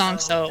Halloween song,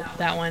 so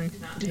that one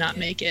did not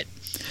make it.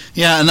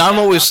 Yeah, and I've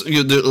always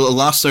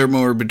lost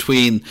somewhere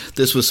between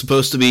this was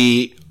supposed to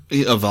be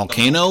a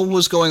volcano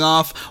was going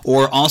off,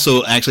 or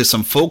also actually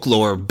some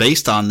folklore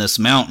based on this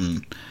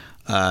mountain.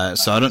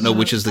 So I don't know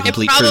which is the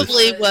complete truth.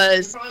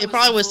 It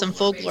probably was some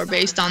folklore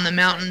based on the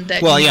mountain.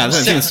 I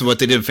think that's what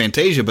they did in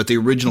Fantasia, but the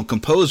original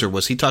composer,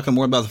 was he talking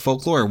more about the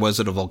folklore, or was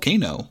it a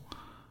volcano?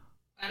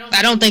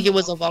 I don't think it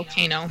was a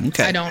volcano.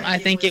 Okay. I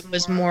think it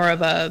was more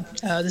of a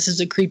this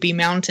is a creepy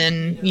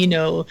mountain.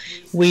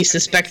 We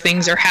suspect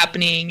things are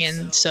happening,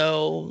 and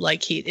so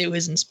like he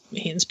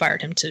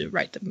inspired him to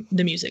write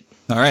the music.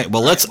 All right.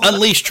 Well, let's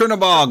unleash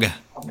Chernobog.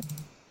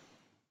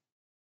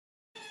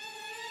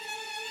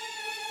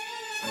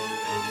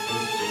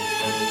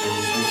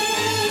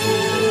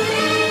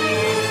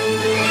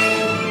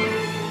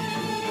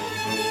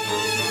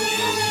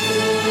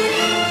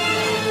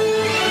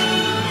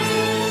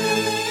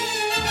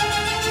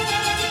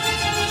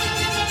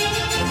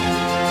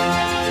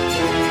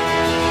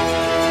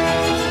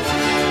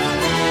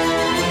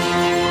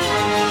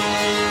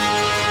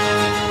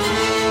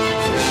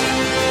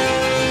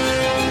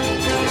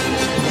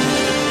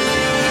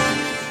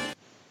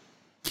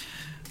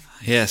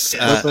 Yes.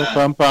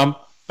 Bum, bum,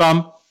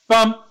 bum,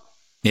 bum.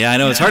 Yeah, I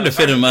know. It's hard to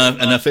fit them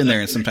enough in there,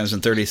 and sometimes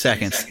in 30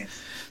 seconds.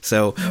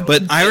 So,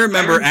 but I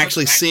remember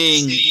actually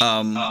seeing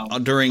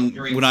during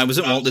when I was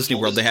at Walt Disney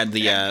World, they had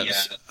the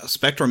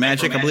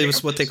Spectromagic, I believe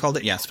is what they called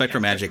it. Yeah,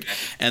 Spectromagic,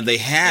 and they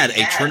had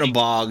a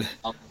Chernobog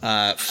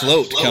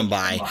float come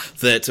by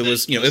that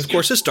was, of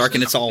course, it's dark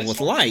and it's all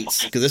with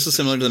lights because this is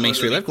similar to the Main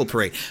Street Electrical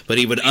Parade. But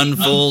he would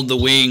unfold the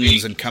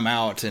wings and come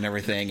out and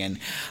everything. And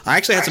I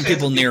actually had some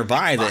people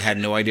nearby that had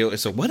no idea.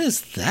 So what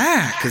is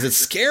that? Because it's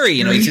scary.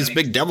 You see this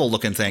big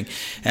devil-looking thing,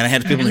 and I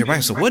had people nearby.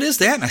 So what is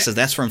that? And I said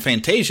that's from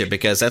Fantasia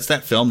because that's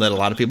that film that a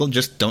lot of people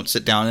just don't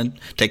sit down and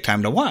take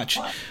time to watch.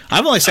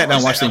 I've only sat down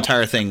and watched the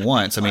entire thing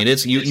once. I mean,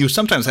 it's you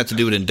sometimes have to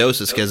do it in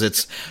doses because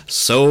it's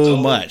so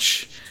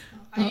much.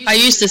 I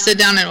used to sit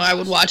down and I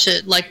would watch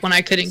it like when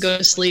I couldn't go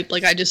to sleep.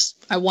 Like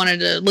I wanted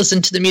to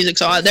listen to the music.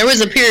 So there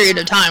was a period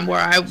of time where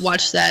I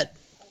watched that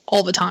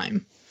all the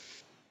time.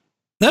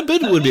 That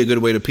would be a good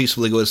way to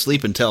peacefully go to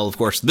sleep until, of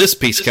course, this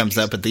piece comes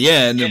up at the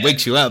end and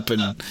wakes you up,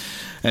 and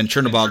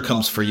Chernobog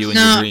comes for you in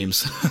your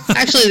dreams.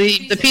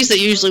 Actually, the piece that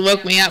usually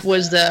woke me up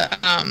was the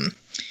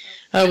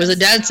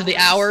Dance of the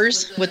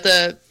Hours with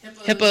the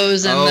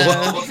hippos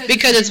and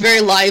because it's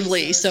very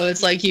lively, so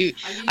it's like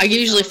I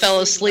usually fell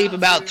asleep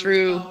about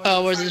through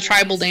the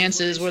tribal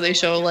dances where they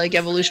show like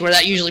evolution, where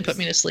that usually put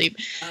me to sleep,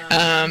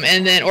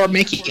 and then or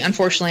Mickey.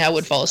 Unfortunately, I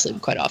would fall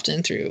asleep quite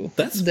often through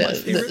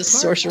the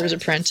Sorcerer's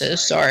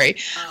Apprentice. Sorry.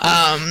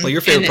 Well,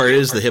 your favorite part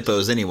is the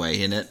hippos anyway,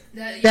 isn't it?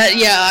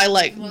 I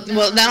like.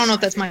 Well, I don't know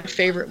if that's my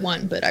favorite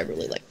one, but I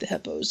really like the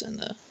hippos and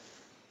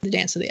the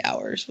Dance of the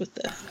Hours with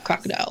the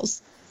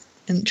crocodiles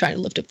and trying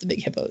to lift up the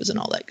big hippos and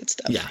all that good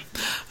stuff. Yeah.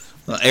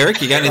 Well,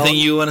 Eric, you got anything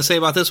you want to say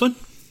about this one?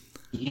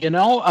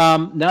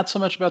 Not so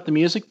much about the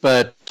music,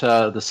 but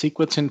the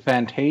sequence in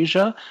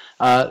Fantasia.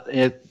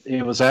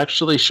 It was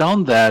actually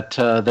shown that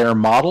their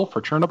model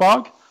for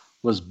Chernobog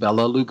was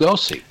Bela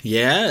Lugosi.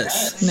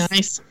 Yes.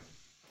 Nice.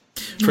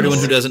 For anyone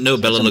who doesn't know,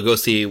 Bela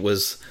Lugosi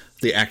was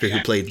the actor who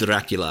played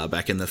Dracula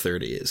back in the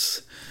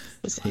 30s.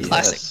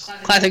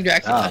 Classic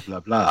Dracula. Blah,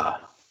 blah, blah.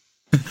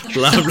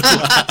 Blah,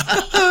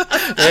 blah.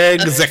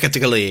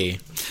 Exactly.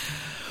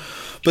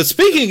 But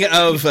speaking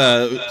of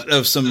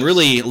some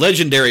really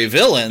legendary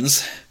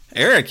villains,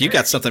 Eric, you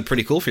got something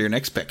pretty cool for your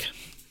next pick.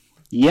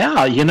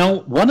 Yeah,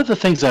 one of the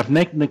things I've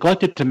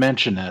neglected to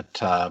mention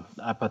up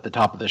at the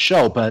top of the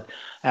show, but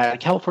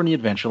California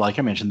Adventure, like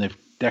I mentioned, they've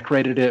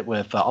decorated it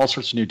with all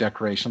sorts of new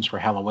decorations for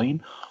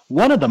Halloween.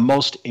 One of the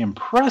most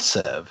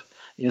impressive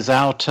is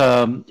out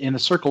in the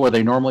circle where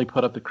they normally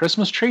put up the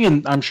Christmas tree,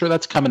 and I'm sure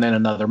that's coming in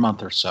another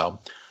month or so,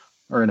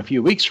 or in a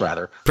few weeks,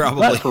 rather.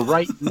 Probably. But for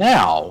right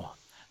now,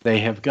 they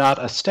have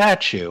got a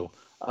statue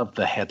of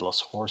the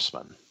Headless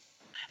Horseman,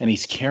 and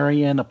he's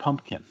carrying a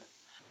pumpkin.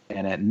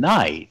 And at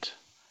night,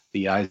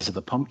 the eyes of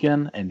the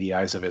pumpkin and the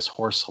eyes of his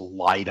horse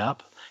light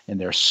up,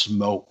 and there's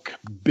smoke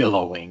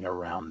billowing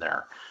around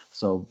there.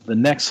 So the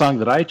next song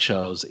that I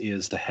chose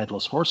is The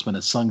Headless Horseman.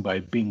 It's sung by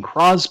Bing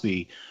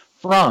Crosby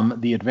from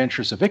The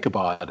Adventures of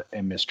Ichabod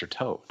and Mr.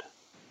 Toad.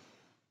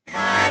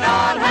 Night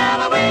on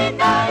Halloween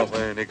night,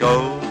 when he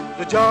goes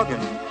jogging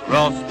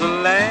across the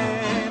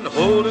land,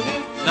 holding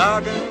his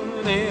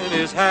noggin in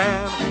his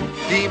hand,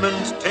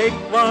 demons take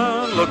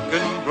one look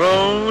and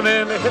groan,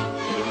 and hit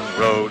the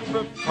road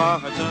for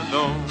parts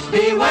unknown.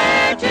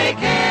 Beware, take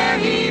care,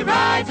 he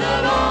rides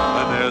alone,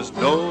 and there's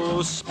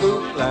no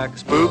spook like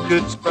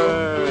Spooked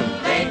Spur.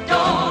 They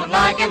don't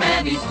like him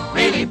and he's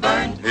really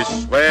burned. He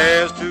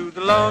swears to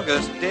the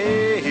longest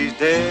day he's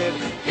dead,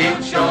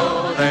 he'll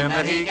show them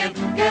that he can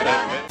get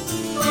ahead.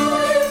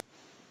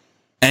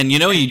 And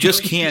you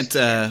just can't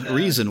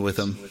reason with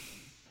him.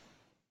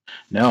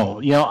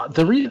 No,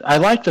 I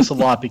like this a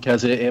lot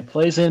because it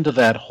plays into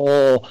that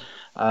whole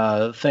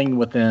thing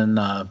within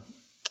The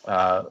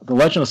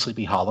Legend of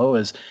Sleepy Hollow.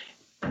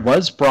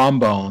 Was Brom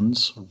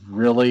Bones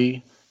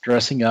really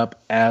dressing up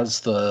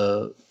as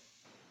this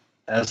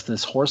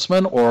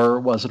horseman, or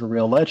was it a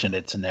real legend?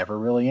 It's never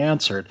really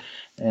answered.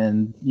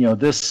 And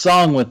this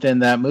song within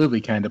that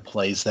movie kind of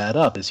plays that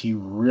up. Is he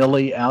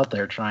really out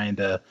there trying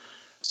to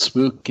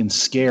spook and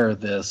scare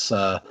this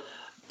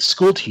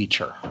school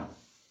teacher?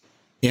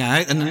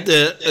 Yeah, and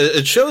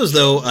it shows,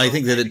 though, I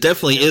think that it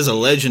definitely is a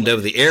legend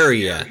of the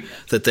area,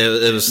 that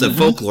it was the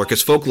folklore,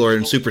 because folklore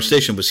and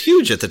superstition was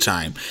huge at the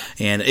time.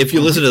 And if you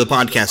listen to the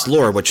podcast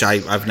Lore, which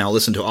I've now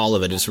listened to all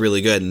of it, it's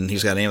really good, and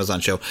he's got an Amazon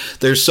show,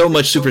 there's so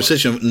much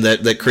superstition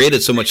that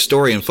created so much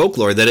story and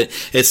folklore that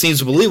it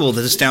seems believable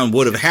that this town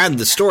would have had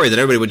the story, that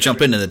everybody would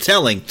jump into the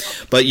telling.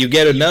 But you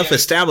get enough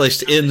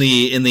established in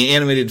the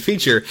animated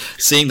feature,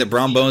 seeing that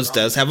Brom Bones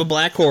does have a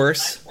black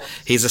horse.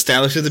 He's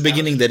established at the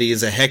beginning that he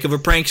is a heck of a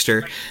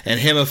prankster, and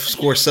him, of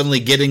course, suddenly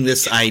getting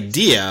this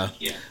idea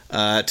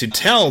to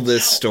tell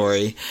this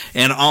story,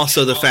 and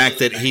also the fact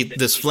that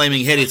this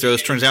flaming head he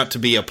throws turns out to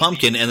be a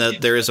pumpkin, and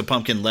that there is a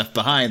pumpkin left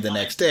behind the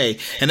next day.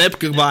 And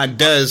Ichabod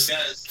does,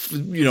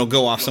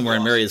 go off somewhere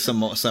and marry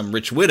some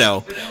rich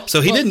widow,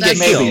 so he didn't get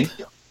killed.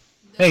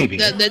 Maybe.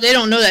 They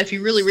don't know that if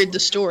you really read the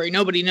story.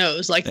 Nobody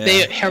knows. Like,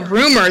 they have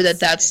rumor that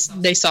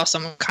they saw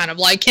someone kind of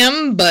like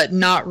him, but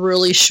not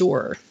really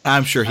sure.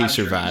 I'm sure he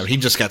survived. He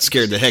just got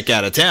scared the heck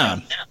out of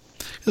town.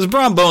 Because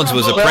Brom Bones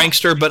was a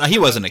prankster, but he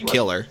wasn't a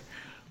killer.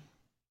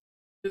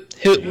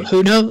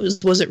 Who knows?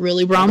 Was it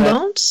really Brom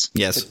Bones?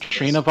 Yes.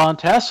 Trina Von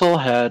Tassel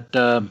had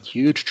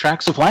huge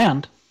tracts of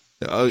land.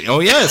 Oh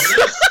yes.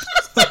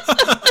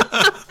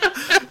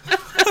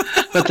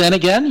 But then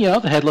again,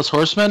 the Headless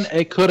Horseman,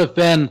 it could have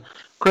been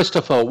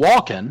Christopher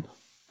Walken.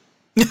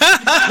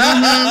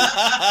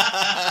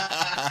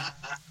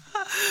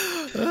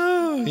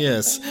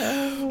 Yes.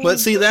 But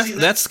see,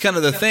 that's kind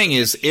of the thing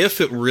is if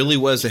it really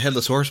was a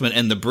Headless Horseman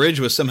and the bridge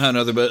was somehow or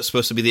another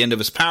supposed to be the end of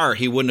his power,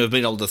 he wouldn't have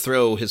been able to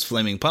throw his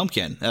flaming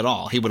pumpkin at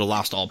all. He would have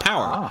lost all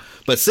power.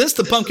 But since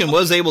the pumpkin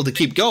was able to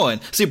keep going,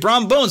 see,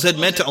 Brom Bones had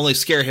meant to only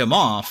scare him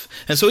off,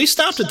 and so he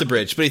stopped at the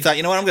bridge, but he thought,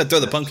 you know what, I'm going to throw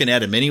the pumpkin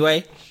at him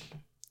anyway.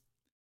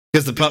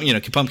 Because the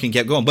pumpkin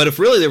kept going. But if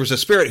really there was a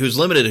spirit who's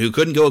limited, who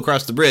couldn't go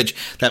across the bridge,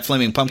 that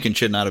flaming pumpkin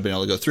should not have been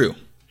able to go through.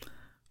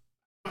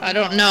 I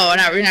don't know.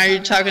 Now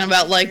you're talking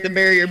about like the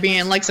barrier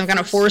being like some kind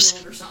of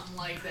force or something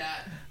like that.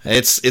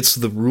 It's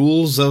the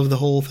rules of the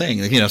whole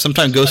thing.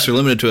 Sometimes ghosts are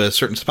limited to a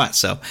certain spot.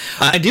 So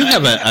I do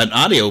have an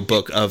audio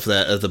book of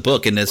the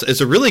book, and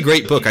it's a really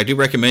great book. I do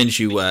recommend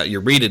you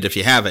read it if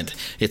you haven't.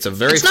 It's a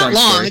very fun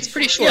not long. story. It's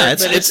pretty short. Yeah,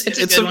 but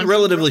it's a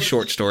relatively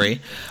short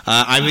story.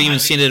 I've even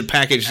seen it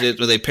packaged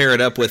where they pair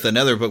it up with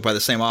another book by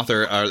the same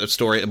author,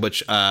 story,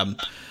 which.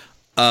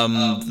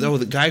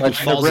 The guy who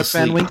falls Rip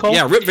asleep. Van Winkle?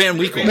 Yeah, Rip Van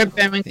Winkle. Rip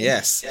Van Winkle.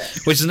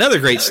 Yes, which is another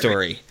great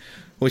story,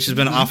 which has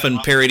been often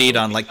parodied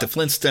on like the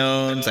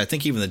Flintstones. I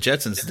think even the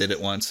Jetsons did it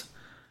once.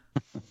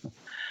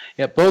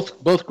 Yeah,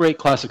 both great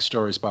classic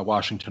stories by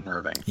Washington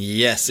Irving.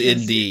 Yes,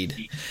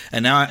 indeed.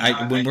 And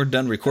now, when we're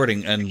done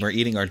recording and we're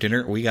eating our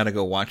dinner, we got to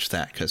go watch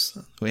that because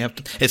we have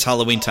to. It's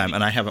Halloween time,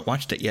 and I haven't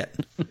watched it yet.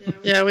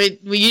 Yeah, we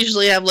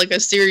usually have like a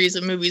series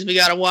of movies we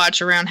got to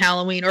watch around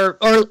Halloween, or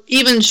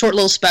even short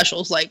little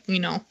specials. Like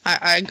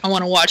I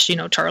want to watch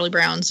Charlie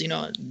Brown's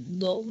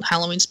little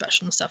Halloween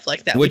special and stuff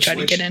like that. Which we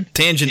try to get in.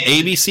 Tangent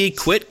ABC,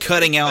 quit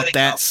cutting out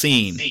that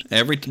scene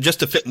just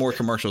to fit more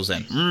commercials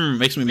in.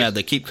 Makes me mad.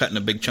 They keep cutting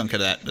a big chunk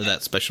of that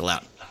special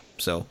out.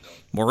 So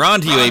we're on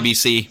to you,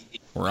 ABC.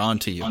 We're on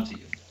to you.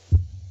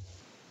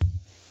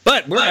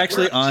 But we're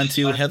actually on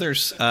to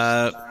Heather's.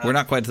 We're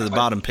not quite to the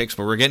bottom picks,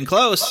 but we're getting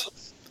close.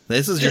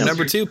 This is your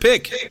number 2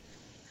 pick.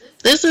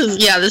 This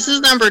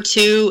is number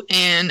 2,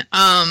 and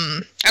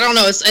I don't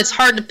know. It's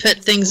hard to put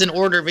things in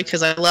order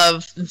because I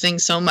love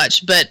things so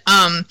much, but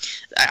I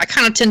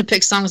kind of tend to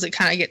pick songs that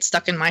kind of get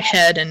stuck in my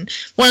head. And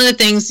one of the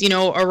things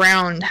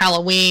around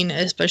Halloween,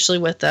 especially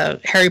with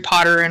Harry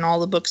Potter and all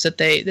the books that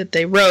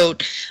they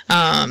wrote,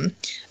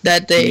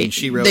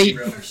 she wrote.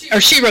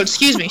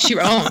 Excuse me. She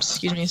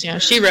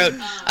wrote.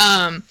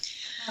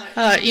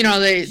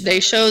 They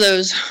show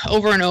those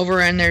over and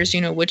over, and there's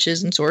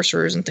witches and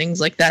sorcerers and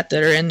things like that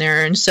are in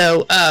there, and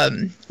so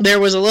there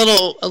was a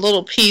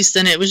little piece,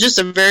 and it was just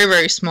a very,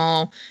 very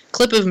small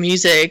clip of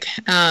music,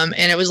 and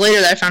it was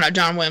later that I found out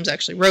John Williams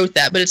actually wrote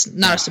that, but it's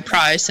not a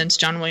surprise since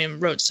John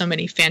Williams wrote so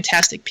many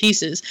fantastic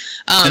pieces.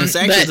 And it's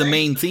actually the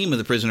main theme of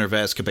The Prisoner of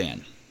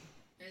Azkaban.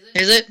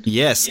 Is it?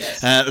 Yes.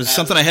 It was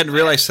something I hadn't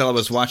realized until I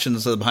was watching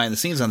the behind the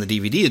scenes on the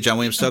DVD that John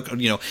Williams took.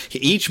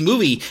 Each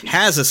movie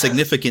has a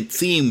significant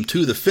theme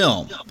to the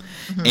film.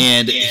 Mm-hmm.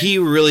 And he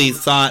really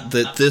thought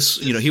that this,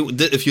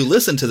 if you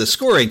listen to the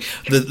scoring,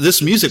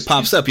 this music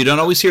pops up. You don't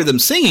always hear them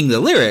singing the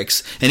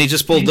lyrics, and he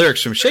just pulled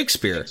lyrics from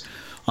Shakespeare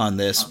on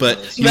this,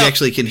 but you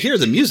actually can hear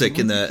the music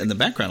in the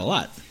background a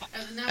lot.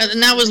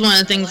 And that was one of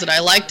the things that I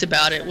liked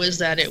about it was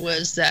that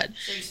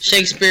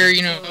Shakespeare,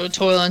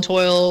 toil and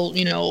toil,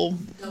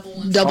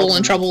 double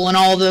and trouble and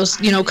all those,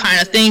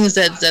 kind of things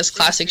that's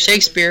classic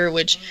Shakespeare,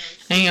 which,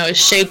 has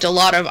shaped a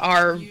lot of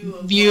our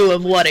view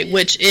of what a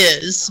witch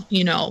is,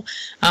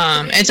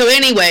 and so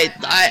anyway,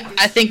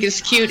 I think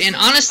it's cute. And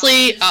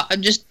honestly,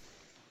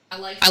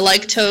 I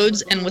like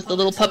toads, and with the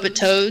little puppet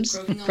toads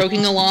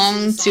croaking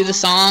along to the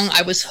song,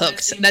 I was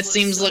hooked. That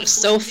seems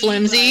so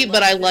flimsy,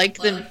 but I like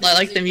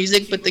the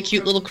music, but the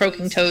cute little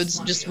croaking toads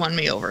just won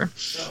me over.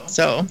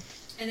 So,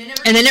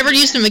 and they never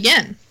used them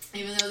again.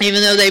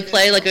 Even though they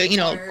play like a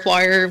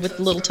choir with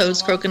the little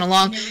toads croaking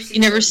along, you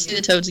never see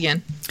the toads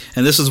again.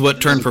 And this is what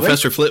turned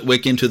Professor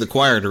Flitwick into the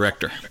choir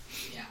director.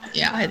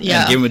 Yeah. And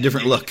gave him a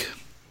different look.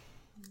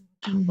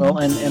 Well,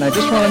 and I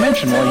just want to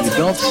mention, while you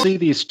don't see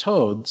these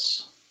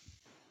toads.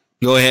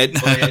 Go ahead.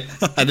 I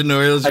didn't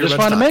know it was. I just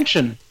want to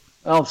mention.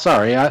 Oh,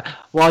 sorry.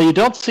 While you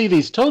don't see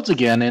these toads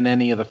again in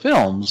any of the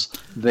films,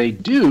 they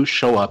do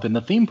show up in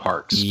the theme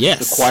parks.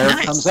 Yes. The choir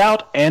comes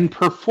out and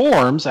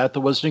performs at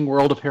the Wizarding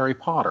World of Harry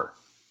Potter.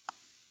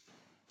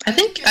 I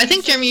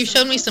think Jeremy, you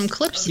showed me some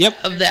clips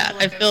of that.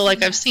 I feel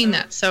like I've seen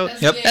that. So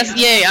that's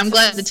yay. I'm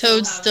glad the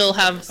toads still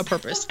have a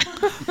purpose.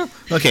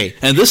 Okay,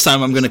 and this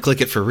time I'm going to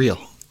click it for real.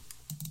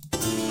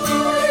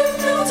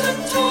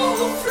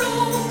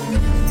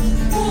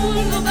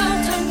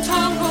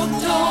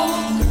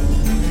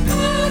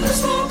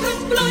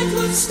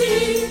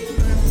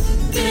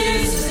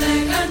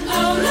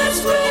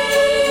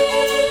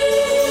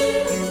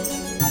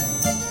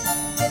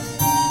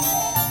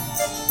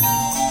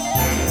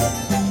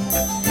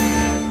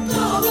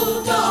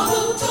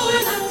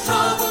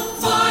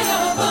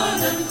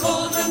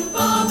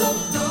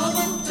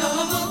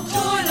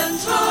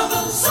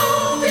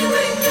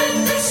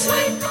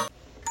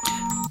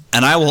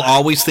 And I will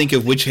always think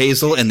of Witch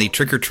Hazel and the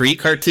Trick or Treat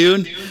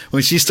cartoon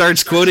when she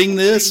starts quoting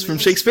this from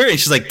Shakespeare, and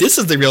she's like, "This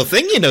is the real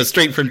thing,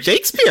 straight from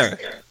Shakespeare."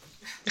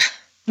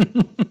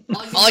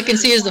 All I can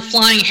see is the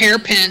flying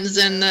hairpins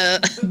and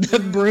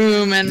the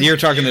broom. And you're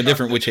talking a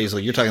different Witch Hazel.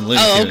 You're talking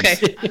Looney Tunes. Oh,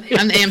 okay.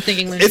 I am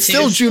thinking Looney Tunes. It's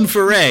still June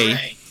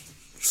Foray,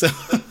 so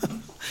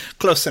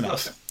close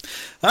enough.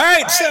 All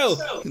right, so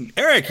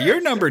Eric, you're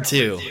number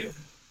 2.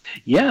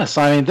 Yes,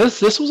 I mean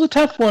this was a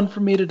tough one for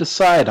me to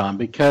decide on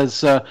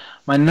because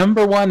my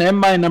number 1 and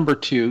my number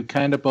 2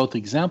 kind of both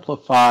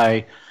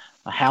exemplify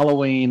a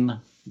Halloween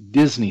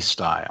Disney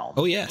style.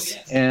 Oh yes.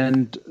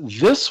 And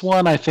this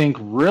one I think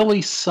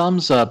really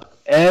sums up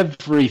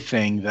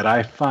everything that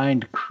I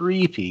find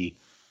creepy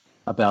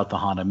about the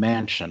Haunted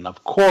Mansion.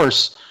 Of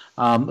course,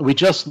 we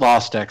just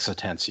lost Ex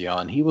Atencio,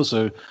 and he was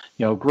a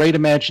great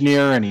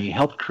Imagineer, and he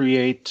helped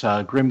create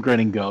Grim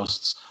Grinning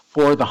Ghosts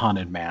for the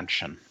Haunted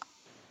Mansion.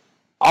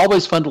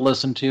 Always fun to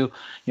listen to.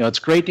 It's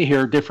great to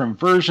hear different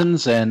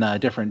versions and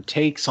different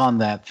takes on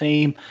that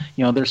theme.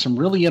 There's some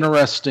really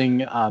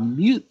interesting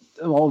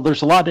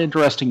there's a lot of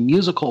interesting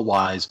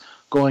musical-wise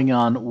going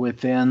on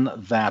within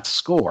that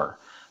score.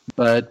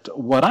 But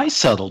what I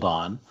settled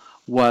on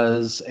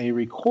was a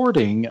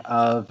recording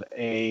of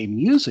a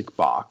music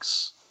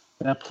box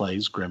that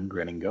plays Grim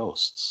Grinning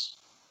Ghosts.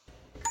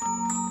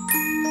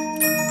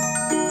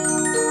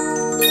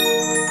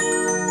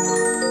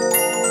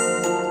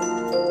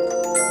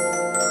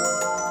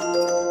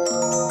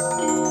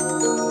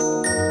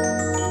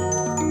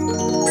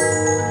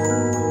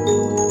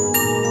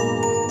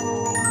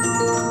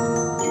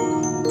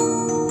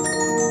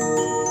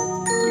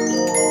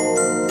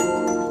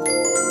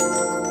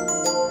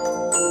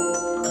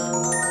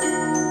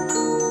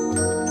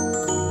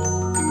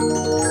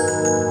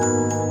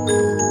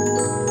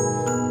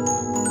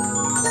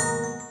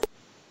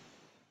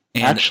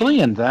 Actually,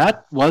 and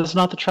that was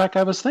not the track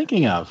I was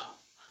thinking of.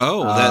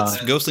 Oh,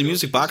 that Ghostly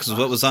Music Box is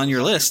what was on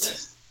your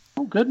list.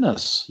 Oh,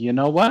 goodness. You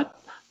know what?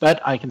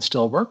 But I can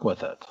still work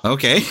with it.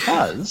 Okay.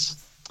 Because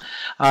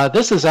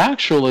this is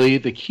actually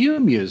the cue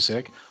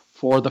music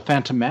for the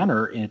Phantom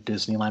Manor in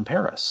Disneyland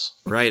Paris.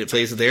 Right, it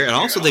plays it there. And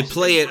also they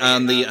play it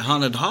on the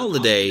Haunted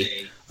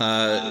Holiday,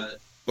 I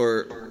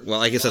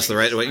guess that's the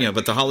right way,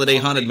 but the Holiday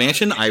Haunted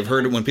Mansion, I've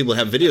heard when people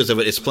have videos of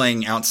it, it's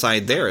playing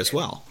outside there as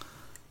well.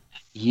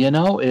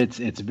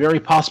 It's very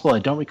possible. I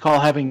don't recall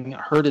having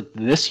heard it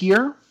this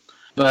year.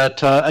 But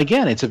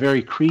again, it's a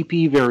very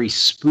creepy, very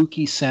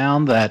spooky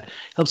sound that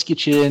helps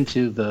get you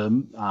into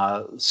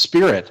the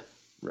spirit,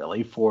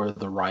 really, for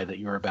the ride that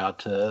you're about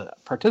to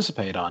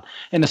participate on.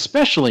 And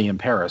especially in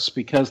Paris,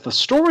 because the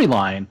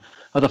storyline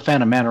of the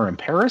Phantom Manor in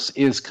Paris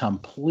is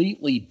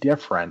completely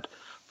different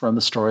from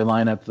the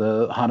storyline of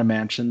the Haunted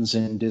Mansions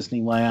in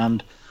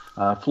Disneyland,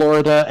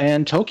 Florida,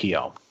 and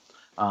Tokyo.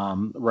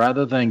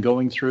 Rather than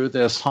going through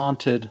this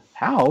haunted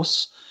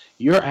house,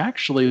 you're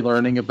actually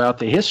learning about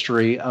the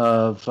history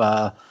of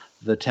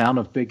the town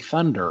of Big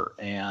Thunder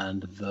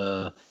and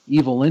the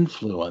evil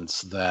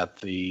influence that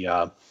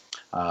the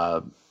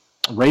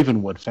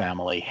Ravenwood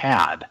family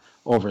had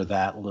over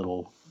that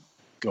little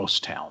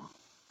ghost town.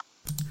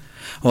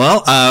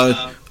 Well,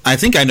 I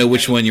think I know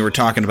which one you were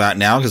talking about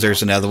now, because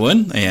there's another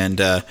one, and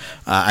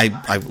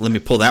let me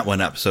pull that one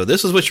up. So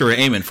this is what you were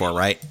aiming for,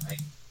 right?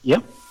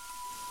 Yep.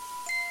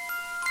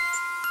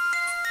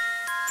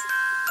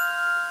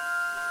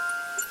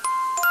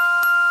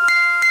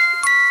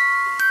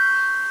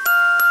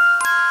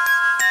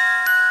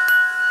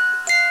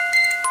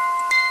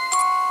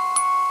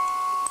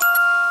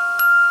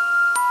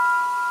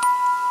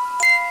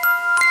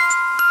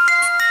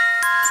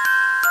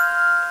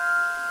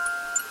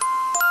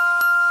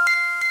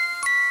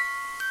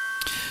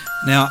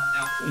 Now,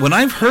 when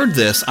I've heard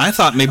this, I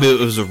thought maybe it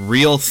was a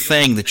real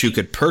thing that you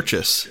could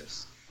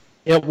purchase.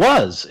 It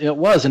was.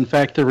 In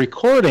fact, the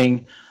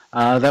recording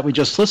that we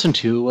just listened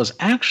to was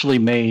actually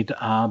made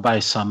by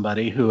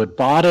somebody who had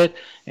bought it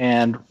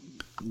and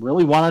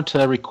really wanted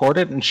to record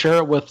it and share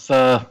it with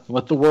the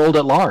world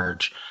at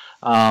large.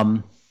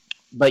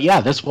 But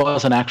yeah, this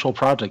was an actual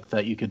project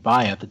that you could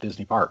buy at the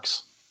Disney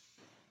parks.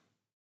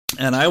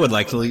 And I would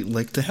like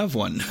to have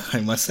one, I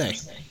must say.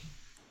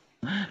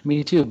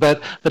 Me too,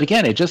 but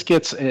again, it just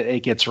gets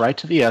right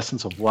to the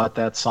essence of what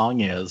that song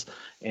is,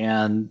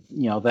 and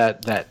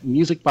that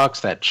music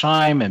box, that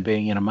chime, and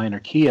being in a minor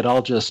key, it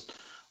all just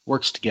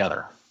works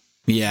together.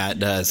 Yeah, it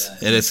does.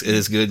 It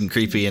is good and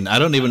creepy, and I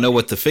don't even know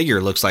what the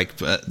figure looks like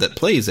that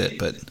plays it,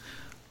 but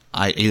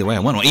either way, I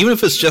want one. Even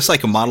if it's just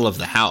like a model of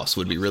the house,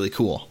 would be really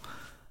cool.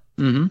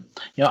 Mm-hmm.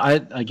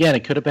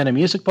 It could have been a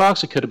music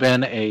box. It could have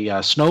been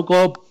a snow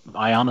globe.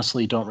 I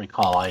honestly don't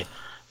recall. I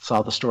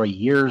saw the story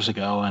years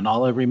ago, and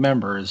all I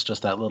remember is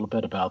just that little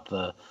bit about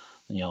the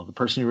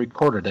person who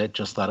recorded it.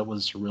 Just thought it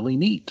was really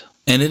neat.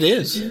 And it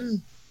is.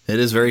 It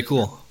is very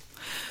cool.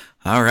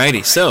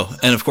 Alrighty. So,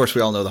 and of course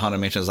we all know the Haunted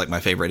Mansion is like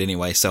my favorite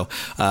anyway. So,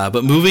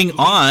 but moving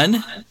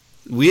on,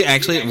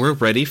 we're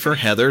ready for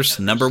Heather's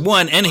number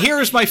 1. And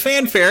here's my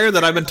fanfare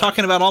that I've been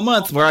talking about all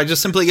month, where I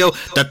just simply go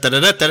da da da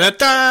da da da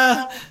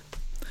da.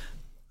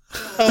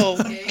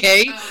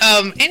 Okay.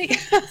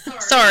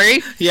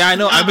 Sorry. Yeah, I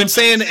know. I've been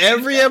saying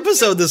every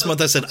episode this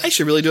month, I said, I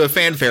should really do a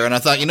fanfare. And I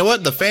thought, you know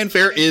what? The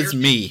fanfare is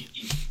me.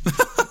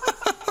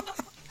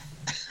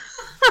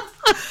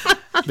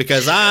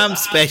 Because I'm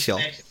special.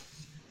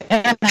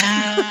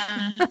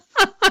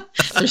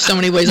 There's so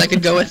many ways I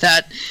could go with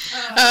that.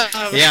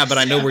 Yeah, but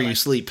I know where you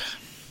sleep.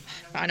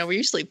 I know where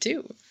you sleep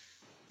too,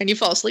 and you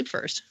fall asleep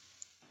first.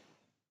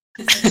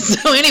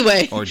 So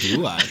anyway. Or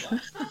do I?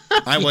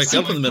 I wake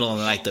up in the middle of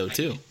the night though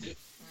too.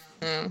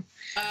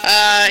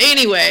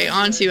 Anyway,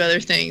 on to other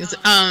things.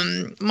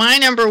 My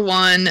number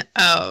one,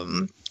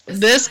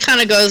 this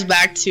kind of goes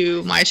back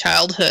to my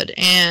childhood,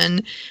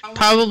 and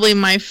probably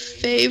my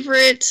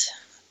favorite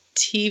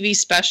TV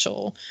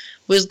special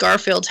was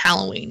Garfield's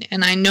Halloween.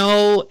 And I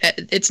know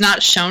it's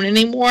not shown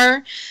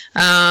anymore.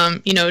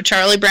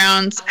 Charlie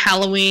Brown's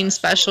Halloween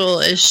special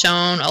is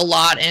shown a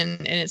lot,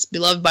 and it's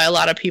beloved by a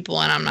lot of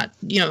people, and I'm not,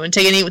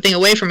 taking anything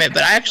away from it,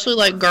 but I actually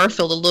like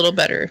Garfield a little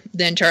better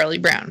than Charlie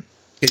Brown.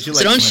 Because you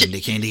like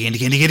candy.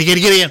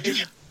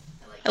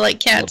 I like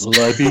cats.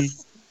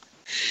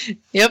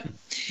 Yep.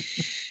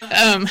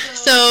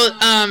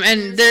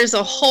 And there's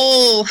a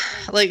whole,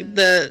 like,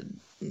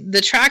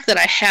 the track that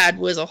I had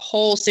was a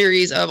whole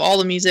series of all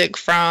the music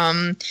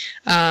from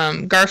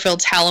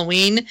Garfield's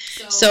Halloween.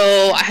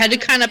 So I had to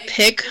kind of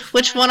pick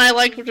which one I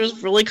liked, which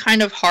was really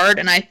kind of hard.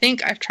 And I'm trying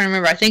to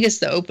remember. I think it's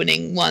the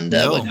opening one.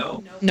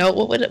 No.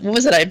 What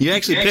was it? You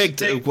actually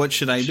picked What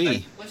Should I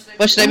Be?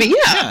 What Should I Be?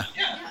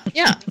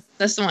 Yeah.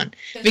 That's the one.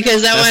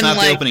 Because that's not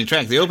the opening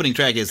track. The opening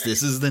track is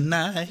This Is the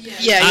Night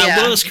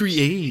I Was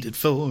Created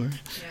For. Yeah. We're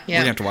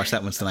going to have to watch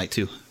that one tonight,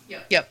 too.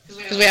 Yep,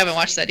 because we haven't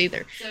watched that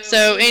either.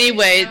 So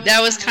anyway,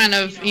 that was kind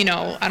of, I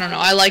don't know.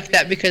 I like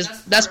that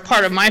because that's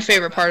part of my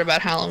favorite part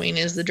about Halloween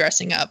is the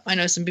dressing up. I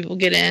know some people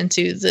get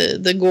into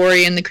the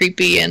gory and the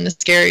creepy and the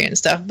scary and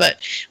stuff, but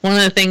one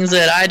of the things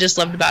that I just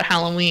loved about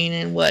Halloween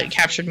and what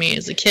captured me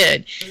as a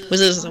kid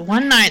was this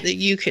one night that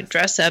you could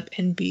dress up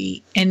and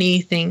be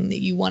anything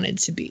that you wanted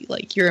to be.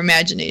 Like your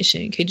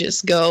imagination could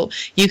just go.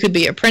 You could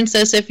be a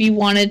princess if you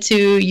wanted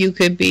to. You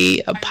could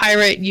be a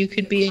pirate. You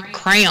could be a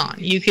crayon.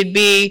 You could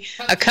be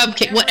a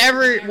cupcake,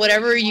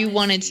 whatever you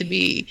wanted to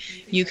be,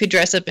 you could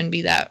dress up and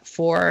be that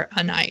for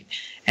a night.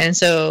 And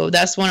so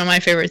that's one of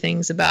my favorite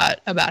things about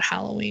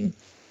Halloween.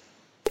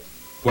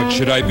 What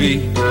should I be?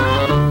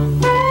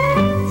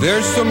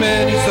 There's so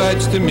many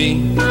sides to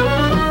me.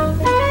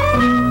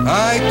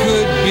 I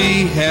could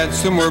be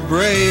handsome or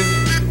brave,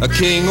 a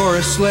king or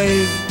a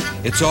slave.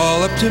 It's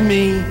all up to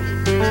me.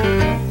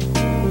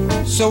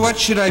 So what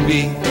should I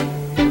be?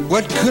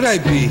 What could I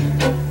be?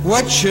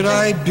 What should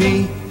I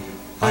be?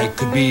 I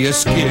could be a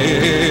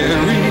scary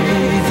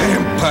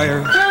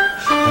vampire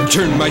and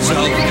turn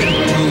myself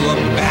into a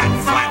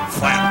bat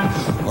flap.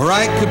 Or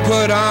I could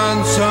put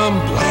on some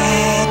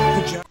black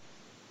pajamas.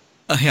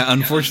 Yeah,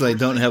 unfortunately, I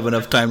don't have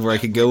enough time where I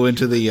could go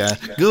into the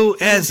go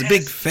as a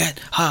big fat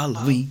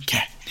Halloween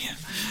cat. Yeah.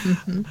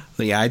 Mm-hmm.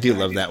 But yeah, I do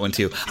love that one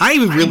too. I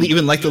really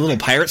even like the little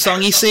pirate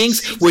song he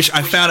sings, which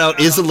I found out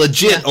is a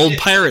legit old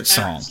pirate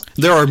song.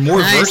 There are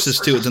more verses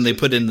to it than they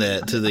put in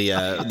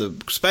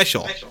the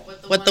special.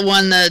 What the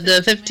one,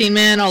 the 15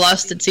 men all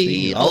lost at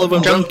sea. All of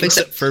them drunk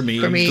except for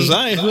me. Because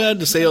I who had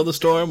to sail the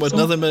storm with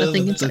nothing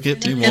to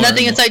keep me warm. And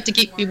nothing in sight to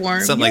keep me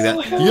warm. Something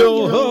like that.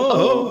 Yo ho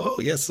ho ho.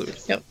 Yes, sir.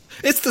 Yep.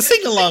 It's the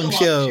sing-along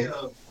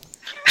show.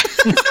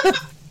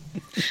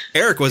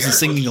 Eric wasn't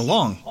singing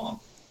along.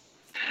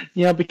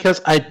 Yeah,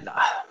 because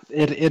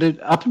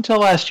it up until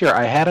last year,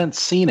 I hadn't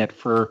seen it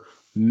for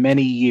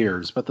many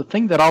years. But the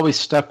thing that always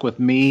stuck with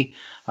me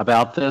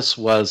about this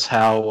was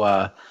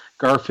how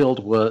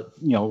Garfield would,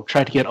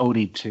 try to get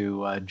Odie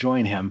to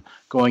join him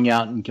going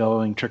out and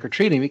going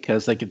trick-or-treating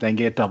because they could then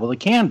get double the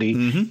candy.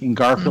 Mm-hmm. And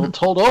Garfield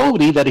told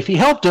Odie that if he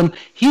helped him,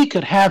 he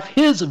could have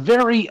his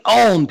very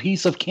own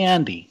piece of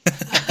candy.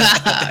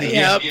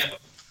 Yep.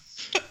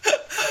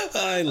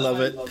 I love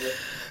it.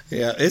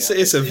 Yeah,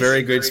 it's a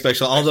very good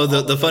special. Although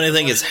the funny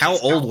thing is, how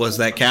old was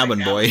that cabin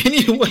boy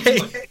anyway?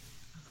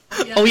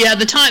 Oh yeah,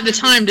 the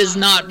time does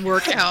not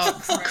work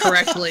out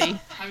correctly.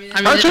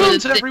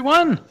 Cartoons,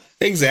 everyone.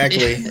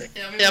 Exactly.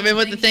 I mean,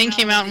 what the thing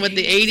came out in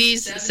the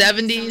 80s,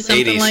 70s,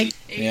 something 80s. like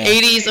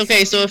 80s.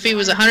 Okay, so if he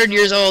was 100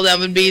 years old, that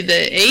would be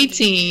the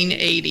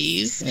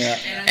 1880s. Yeah.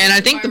 And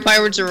I think the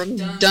pirates are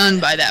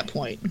done by that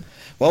point.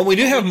 Well, we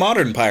do have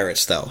modern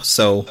pirates though,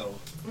 so.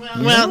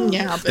 Well,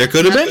 yeah. There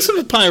could have been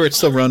some pirates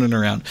still running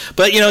around,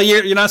 but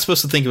you're not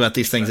supposed to think about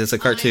these things as a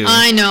cartoon.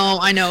 I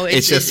know.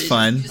 It's just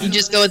fun. You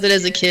just go with it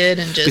as a kid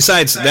and just.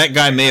 Besides, that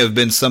guy may have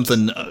been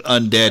something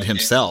undead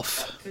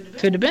himself.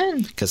 Could have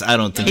been. Because I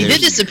don't think he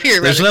did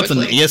disappear. There's nothing.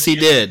 Quickly. Yes, he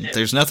did.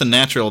 There's nothing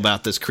natural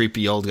about this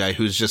creepy old guy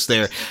who's just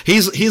there.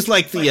 He's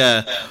like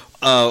the.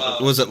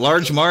 Was it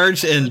Large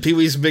Marge in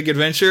Pee-wee's Big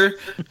Adventure?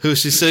 Who's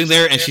she's sitting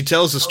there and she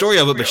tells the story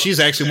of it, but she's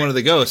actually one of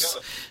the ghosts.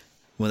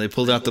 When they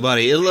pulled out the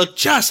body, it looked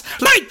just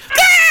like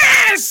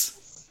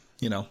this.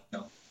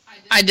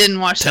 I didn't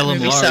watch that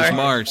movie. Sorry.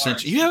 Marge.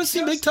 You haven't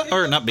seen Big Top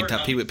or not Big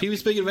Top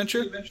Pee-wee's Big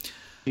Adventure?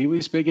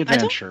 Pee-wee's Big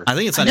Adventure. I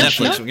think it's on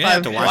Netflix. We're gonna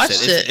have to watch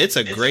it. It's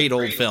a great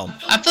old film.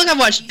 I feel like I've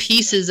watched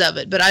pieces of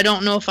it, but I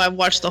don't know if I've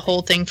watched the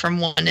whole thing from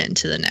one end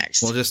to the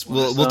next.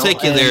 We'll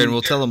take you there and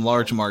we'll tell them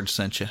Large Marge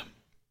sent you.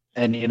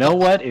 And you know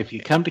what? If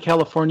you come to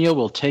California,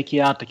 we'll take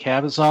you out to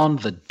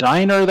Cabazon. The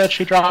diner that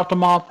she dropped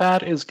them off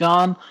at is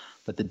gone,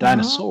 but the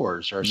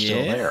dinosaurs are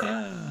still there.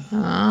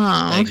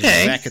 Oh,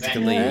 okay.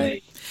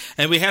 Exactly.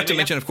 And we have to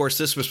mention, of course,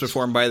 this was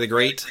performed by the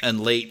great and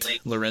late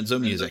Lorenzo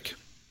Music.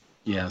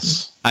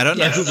 Yes. I don't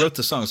know who wrote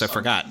the songs. I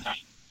forgot.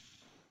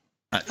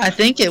 I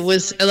think it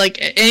was like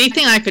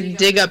anything I could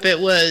dig up. It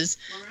was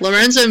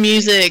Lorenzo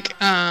Music,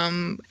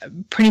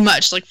 pretty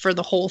much like for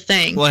the whole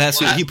thing. Well,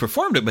 he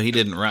performed it, but he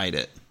didn't write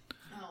it.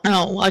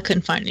 Oh, well, I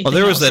couldn't find anything. Well,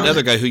 there was that else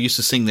other guy who used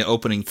to sing the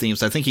opening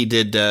themes. I think he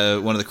did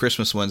one of the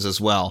Christmas ones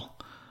as well.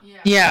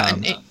 Yeah,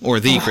 or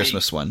the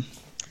Christmas one.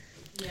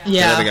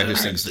 Yeah, the other guy who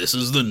sings "This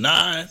Is the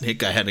Night." That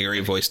guy had a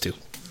great voice too.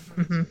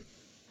 Mm-hmm.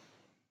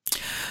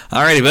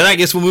 Alrighty, but I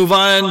guess we'll move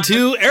on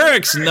to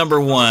Eric's number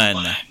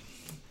one.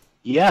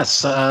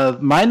 Yes,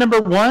 my number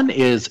one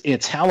is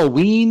 "It's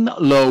Halloween,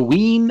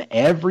 Loween,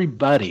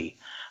 Everybody."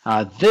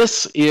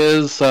 This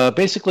is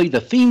basically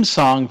the theme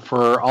song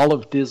for all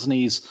of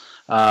Disney's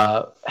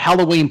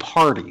Halloween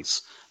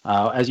parties.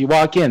 As you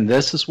walk in,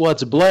 this is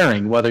what's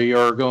blaring, whether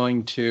you're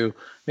going to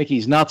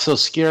Mickey's Not So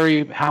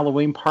Scary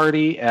Halloween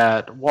party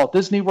at Walt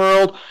Disney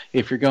World,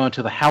 if you're going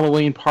to the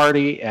Halloween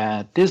party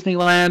at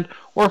Disneyland,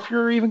 or if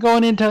you're even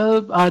going into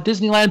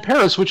Disneyland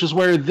Paris, which is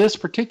where this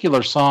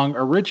particular song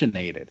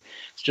originated.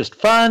 It's just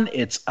fun,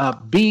 it's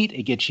upbeat,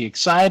 it gets you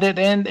excited,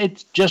 and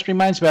it just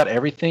reminds you about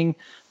everything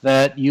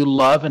that you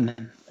love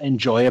and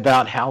enjoy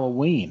about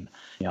Halloween.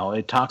 You know,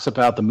 it talks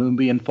about the moon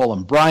being full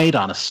and bright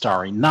on a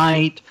starry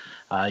night.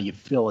 You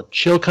feel a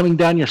chill coming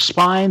down your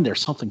spine.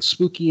 There's something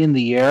spooky in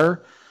the air.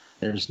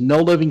 There's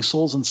no living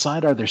souls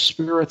inside. Are there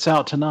spirits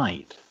out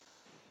tonight?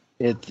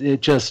 It's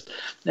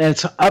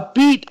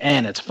upbeat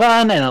and it's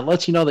fun, and it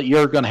lets you know that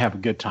you're going to have a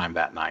good time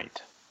that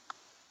night.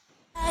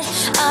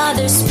 Are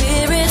there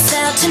spirits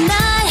out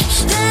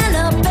tonight? Then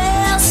a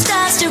bell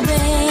starts to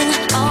ring.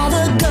 All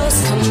the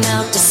ghosts come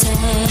out to sing.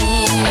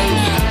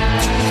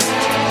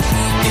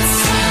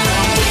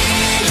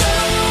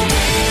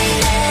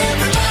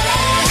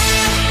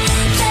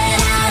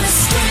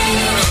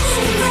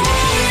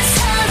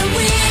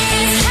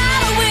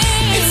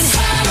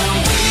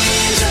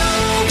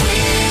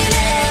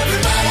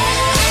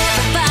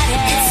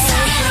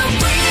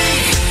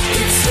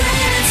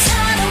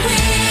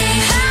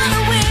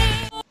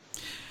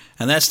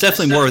 And that's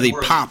definitely more of the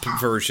pop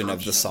version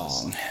of the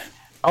song.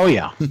 Oh,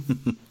 yeah.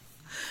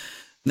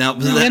 Now,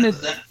 go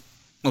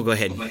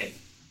ahead.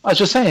 I was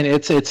just saying,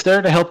 it's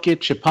there to help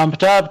get you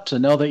pumped up, to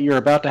know that you're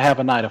about to have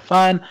a night of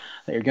fun,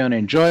 that you're going to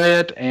enjoy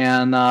it,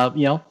 and,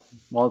 it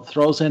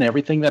throws in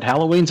everything that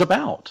Halloween's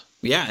about.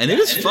 Yeah, and it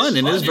is fun,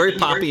 and it is very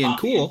poppy and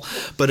cool.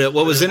 But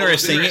what was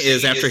interesting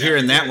is after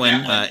hearing that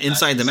one,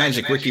 Inside the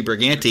Magic, Ricky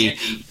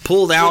Briganti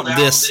pulled out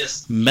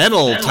this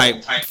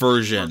metal-type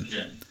version,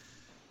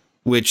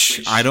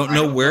 which I don't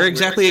know where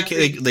exactly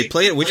they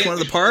play it, which one of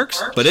the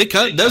parks, but it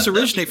does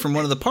originate from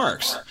one of the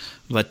parks.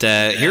 But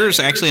here's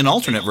actually an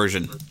alternate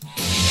version.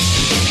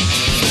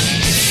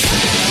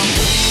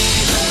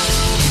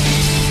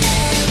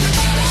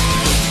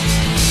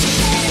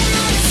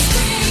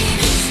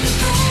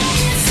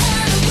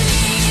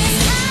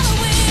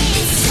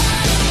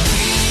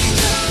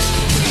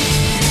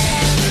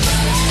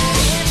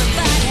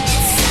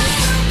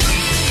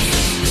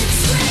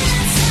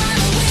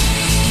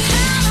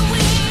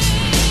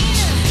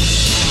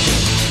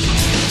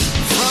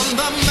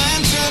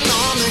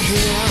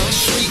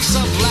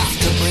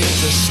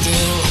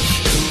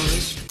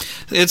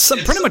 It's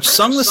pretty much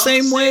sung the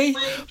same way,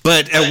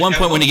 but at one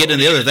point when you get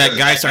into the other, that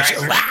guy starts,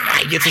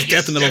 he gets his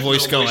death metal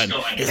voice going.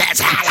 That's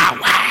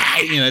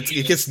Halloween!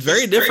 It gets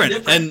very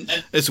different, and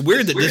it's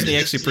weird that Disney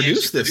actually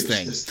produced this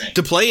thing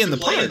to play in the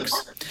parks.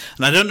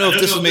 And I don't know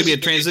if this was maybe a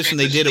transition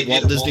they did at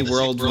Walt Disney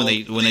World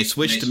when they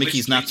switched to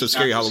Mickey's Not So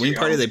Scary Halloween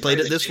Party. They played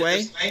it this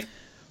way,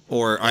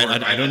 or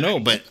I don't know,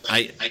 but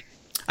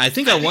I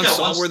think I once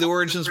saw where the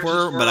origins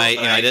were, but I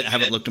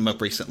haven't looked them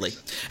up recently.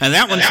 And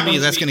that one, to me,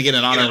 that's going to get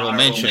an honorable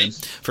mention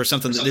for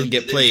something that didn't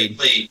get played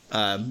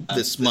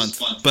this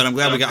month. But I'm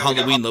glad we got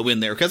Halloween Low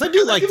in there, because I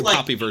do like the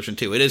poppy version,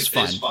 too. It is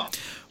fun.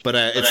 But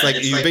it's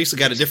like you basically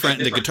got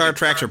the guitar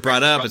tracks are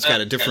brought up. It's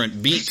got a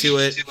different beat to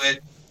it.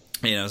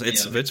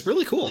 It's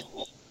really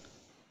cool.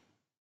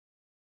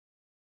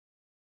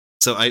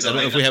 So I don't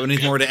know if we have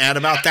anything more to add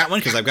about that one,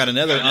 because I've got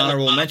another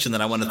honorable mention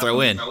that I want to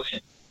throw in.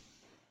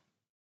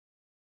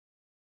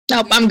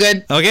 Nope, I'm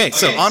good. Okay,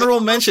 so honorable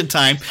mention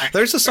time.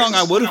 There's a song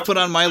I would have put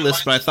on my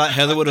list, but I thought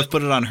Heather would have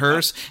put it on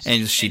hers,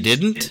 and she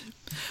didn't.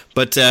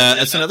 But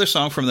it's another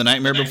song from The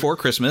Nightmare Before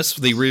Christmas,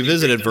 the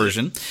revisited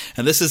version.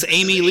 And this is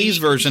Amy Lee's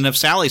version of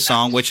Sally's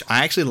song, which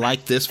I actually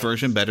like this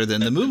version better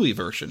than the movie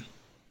version.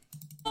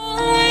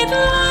 I'd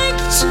like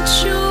to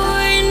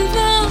join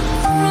the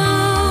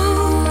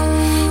crowd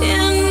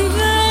in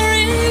their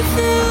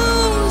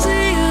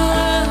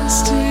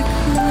enthusiastic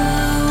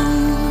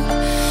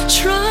crowd.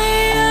 Try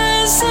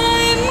as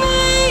I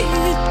may,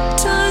 it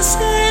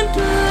doesn't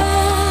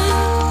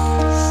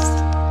last.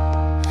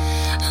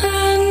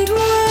 And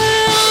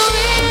well,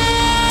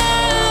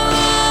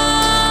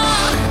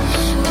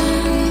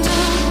 and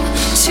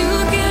to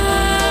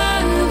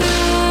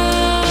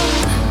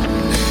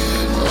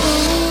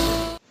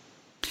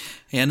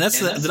And that's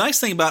the nice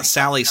thing about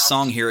Sally's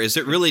song here is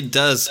it really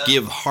does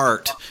give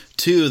heart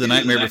to The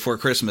Nightmare Before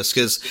Christmas,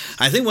 because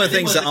I think one of the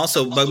things that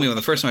also bugged me when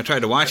the first time I tried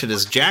to watch it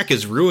is Jack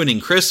is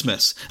ruining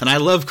Christmas, and I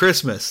love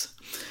Christmas.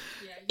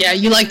 Yeah,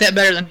 you like that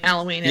better than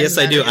Halloween. Yes,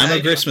 I do. I'm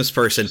a Christmas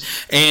person.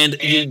 And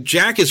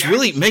Jack is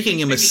really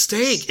making a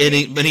mistake,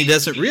 but he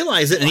doesn't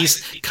realize it. And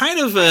he's kind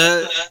of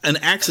an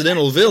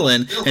accidental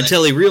villain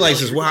until he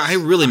realizes, wow, I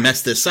really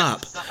messed this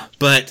up.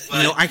 But,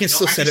 I can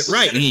still set it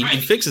right. And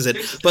he fixes it.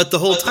 But the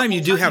whole time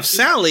you do have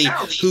Sally,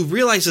 who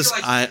realizes,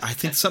 I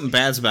think something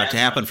bad's about to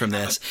happen from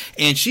this.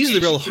 And she's the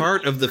real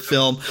heart of the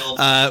film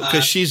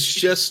because she's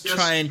just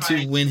trying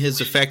to win his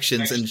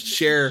affections and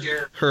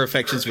share her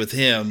affections with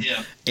him.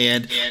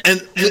 And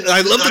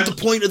I love that the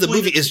point of the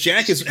movie is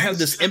Jack has had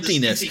this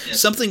emptiness.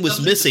 Something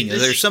was missing.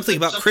 There's something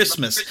about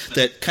Christmas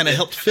that kind of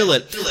helped fill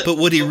it. But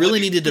what he really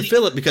needed to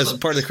fill it, because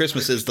part of the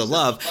Christmas is the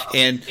love,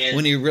 and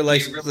when he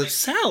realized that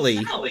Sally,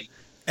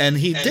 and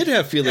he did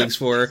have feelings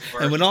for her,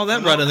 and when all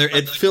that brought in there,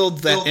 it filled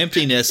that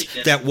emptiness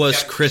that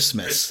was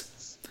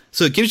Christmas.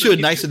 So it gives you a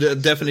nice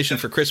definition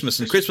for Christmas,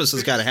 and Christmas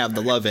has got to have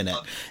the love in it.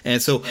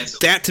 And so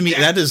that, to me,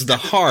 that is the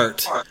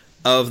heart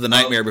of The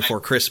Nightmare Before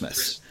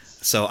Christmas.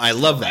 So I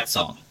love that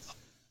song.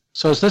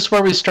 So is this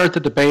where we start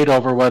the debate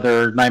over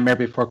whether Nightmare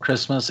Before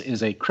Christmas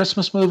is a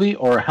Christmas movie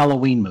or a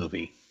Halloween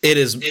movie? It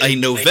is a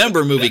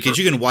November movie because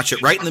you can watch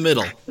it right in the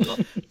middle.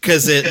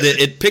 Because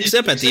it picks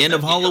up at the end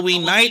of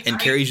Halloween night and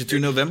carries you through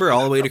November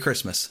all the way to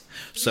Christmas.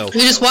 So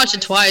we just watch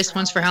it twice,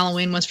 once for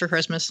Halloween, once for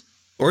Christmas.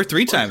 Or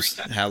 3 times.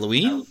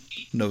 Halloween,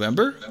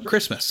 November,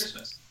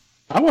 Christmas.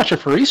 I watch it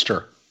for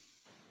Easter.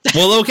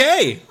 Well,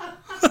 okay.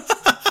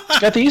 It's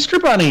got the Easter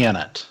Bunny in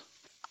it.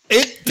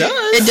 It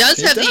does. It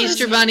does have the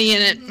Easter Bunny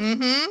in it.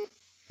 Mm-hmm.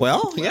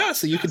 Well, yeah,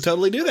 so you can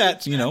totally do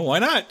that. Why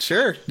not?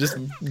 Sure. Just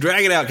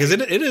drag it out, because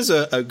it is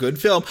a good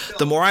film.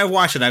 The more I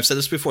watch it, I've said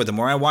this before, the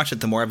more I watch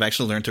it, the more I've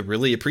actually learned to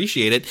really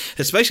appreciate it.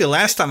 Especially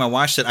last time I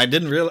watched it, I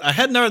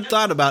had never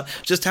thought about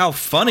just how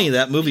funny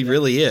that movie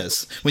really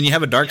is. When you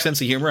have a dark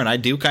sense of humor, and I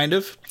do kind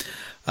of,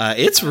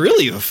 it's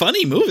really a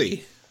funny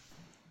movie.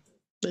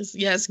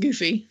 It's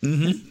goofy.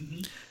 Mm-hmm.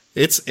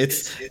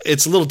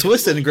 It's a little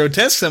twisted and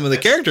grotesque. Some of the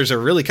characters are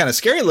really kind of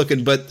scary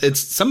looking, but it's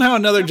somehow or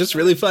another just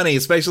really funny,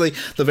 especially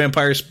the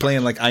vampires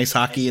playing like ice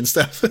hockey and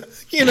stuff.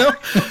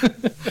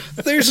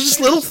 There's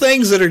just little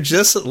things that are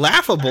just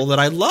laughable that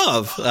I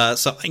love.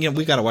 So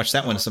we got to watch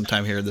that one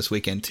sometime here this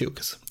weekend too,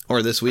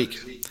 or this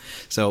week.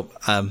 So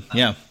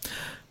yeah.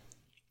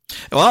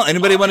 Well,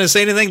 anybody want to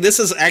say anything? This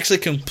is actually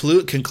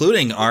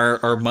concluding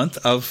our month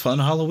of fun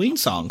Halloween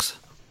songs.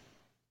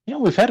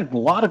 We've had a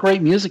lot of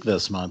great music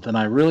this month, and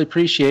I really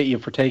appreciate you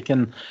for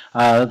taking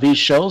these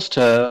shows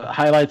to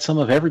highlight some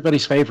of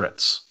everybody's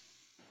favorites.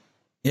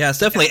 Yeah, it's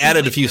definitely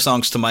added a few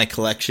songs to my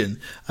collection.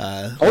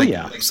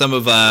 Some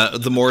of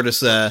the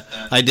Mortis.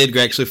 I did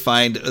actually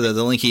find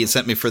the link he had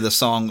sent me for the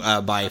song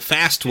by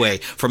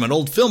Fastway from an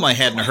old film I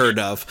hadn't heard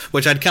of,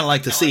 which I'd kind of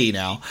like to see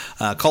now,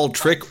 called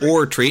Trick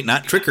or Treat,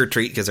 not Trick or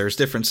Treat, because there's a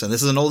difference. And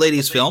this is an old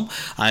 80s film.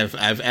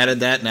 I've added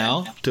that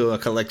now to a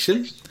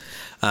collection.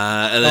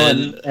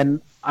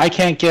 And I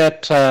can't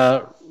get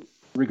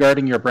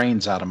Regarding Your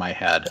Brains out of my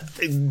head.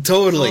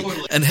 Totally.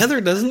 And Heather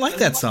doesn't like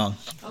that song.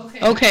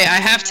 Okay, I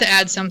have to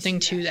add something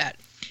to that.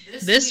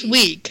 This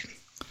week,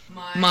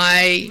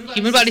 my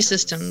Human Body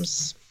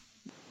Systems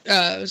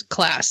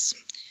class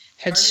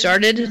had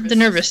started the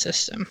nervous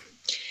system,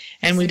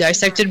 and we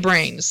dissected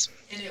brains,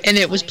 and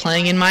it was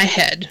playing in my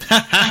head.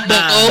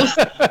 Both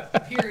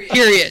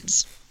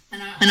periods.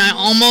 And I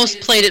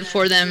almost played it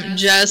for them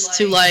just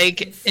to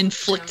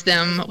inflict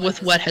them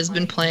with what has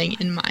been playing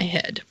in my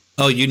head.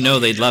 Oh,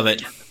 they'd love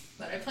it.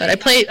 But I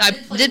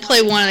did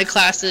play one of the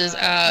classes,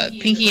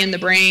 Pinky and the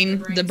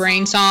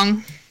Brain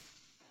song.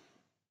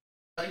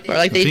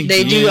 Or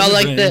they do all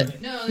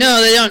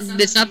no, they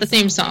don't. It's not the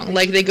theme song.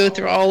 They go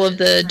through all of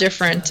the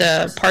different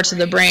parts of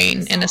the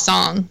brain in a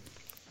song.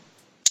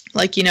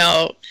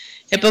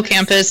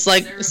 Hippocampus,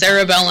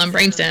 cerebellum,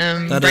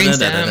 brainstem.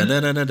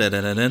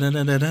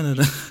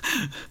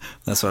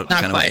 That's what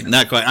not quite.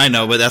 Not quite. I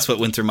know, but that's what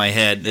went through my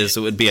head. It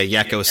would be a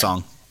Yakko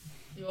song.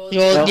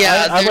 Well,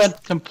 yeah, I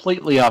went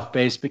completely off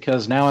base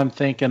because now I'm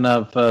thinking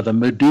of the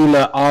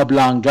medulla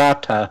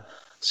oblongata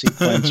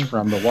sequence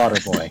from The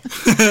Waterboy.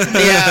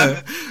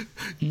 Yeah,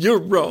 you're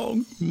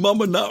wrong,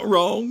 Mama. Not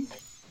wrong.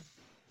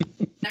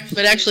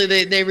 But actually,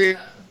 the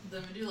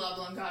medulla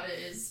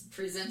oblongata is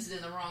presented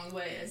in the wrong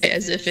way,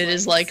 as if it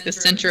is the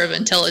center of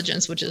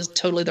intelligence, which is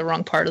totally the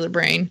wrong part of the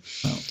brain.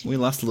 Oh, we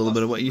lost a little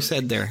bit of what you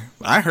said there.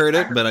 I heard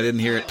it, but I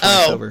didn't hear it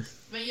twice over.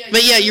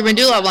 But yeah, your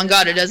medulla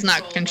oblongata does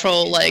not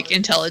control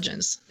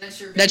intelligence.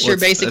 That's your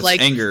basic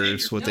anger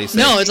is what they say.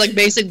 No, it's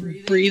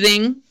basic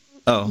breathing.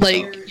 Oh,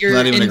 your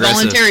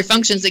involuntary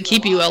functions that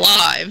keep you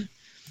alive.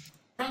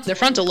 The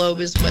frontal lobe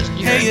is what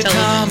your intelligence.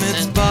 Tom,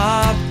 it's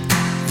Bob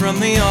from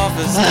the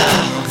office.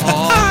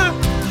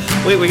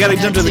 Wait, we gotta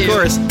jump to the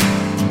chorus.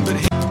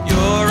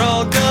 You're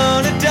all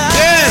gonna die.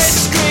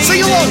 Yes,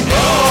 sing along.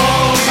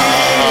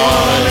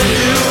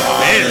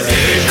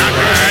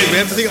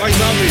 have to think like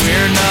zombies.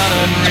 We're not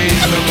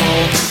unreasonable.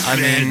 I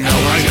mean, no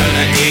one's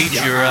gonna eat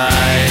your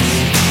eyes.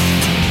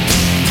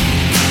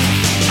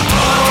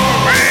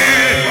 Oh,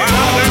 man,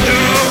 all we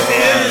do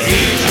is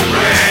eat your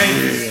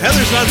brains.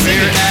 Heather's not singing.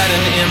 We're at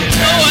an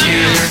impasse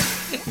here.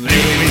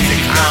 Maybe we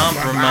can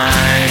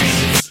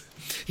compromise.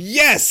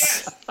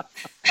 Yes!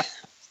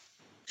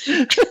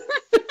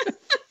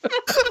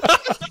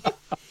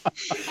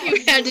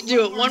 You had to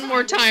do it one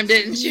more time,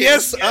 didn't you?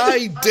 Yes,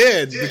 I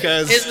did,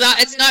 because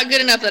it's not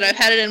good enough that I've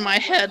had it in my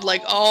head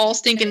like all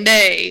stinking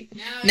day.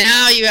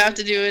 Now you have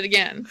to do it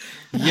again.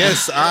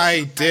 Yes,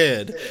 I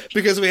did.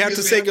 Because we have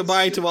to say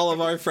goodbye to all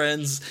of our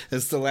friends.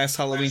 It's the last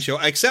Halloween show,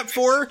 except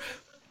for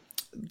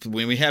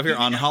when we have here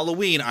on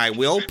Halloween. I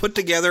will put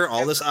together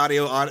all this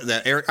audio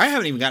that Eric, I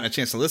haven't even gotten a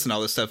chance to listen to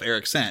all this stuff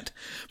Eric sent,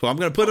 but I'm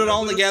going to put it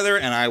all together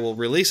and I will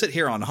release it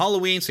here on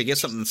Halloween, so you get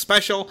something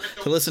special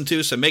to listen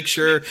to. So make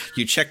sure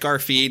you check our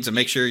feeds and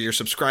make sure you're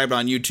subscribed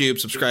on YouTube,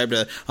 subscribed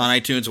on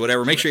iTunes,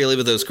 whatever. Make sure you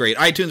leave those great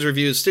iTunes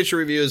reviews, Stitcher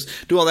reviews,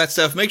 do all that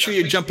stuff. Make sure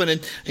you're jumping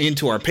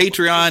into our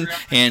Patreon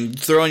and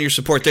throw in your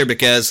support there,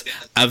 because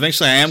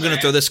eventually I am going to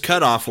throw this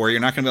cutoff where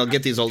you're not going to be able to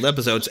get these old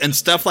episodes, and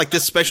stuff like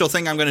this special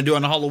thing I'm going to do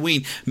on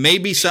Halloween may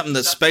be something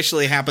that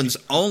specially happens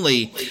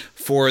only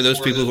for those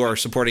people who are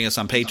supporting us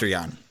on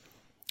Patreon.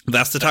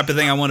 That's the type of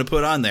thing I want to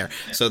put on there.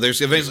 So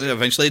there's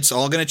eventually it's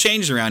all going to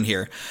change around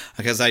here,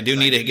 because I do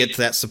need to get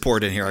that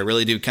support in here. I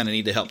really do kind of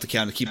need to help to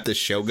kind of keep this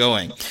show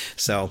going.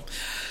 So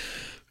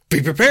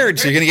be prepared.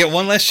 So you're going to get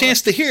one last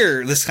chance to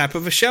hear this type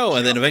of a show,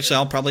 and then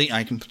eventually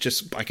I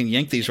can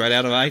yank these right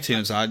out of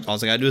iTunes. All I got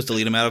to do is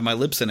delete them out of my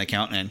Libsyn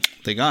account and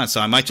they're gone.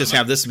 So I might just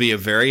have this be a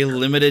very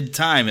limited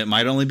time. It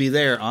might only be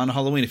there on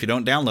Halloween. If you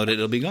don't download it,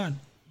 it'll be gone.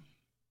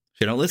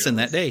 If you don't listen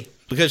that day,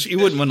 because you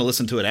wouldn't want to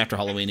listen to it after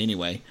Halloween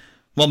anyway.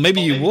 Well,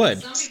 maybe you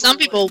would. Some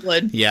people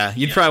would. Yeah,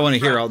 you'd probably want to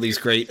hear all these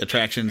great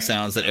attraction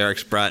sounds that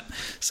Eric's brought.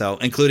 So,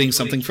 including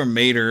something from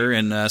Mater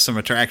and some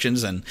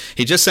attractions. And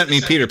he just sent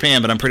me Peter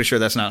Pan, but I'm pretty sure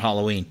that's not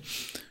Halloween.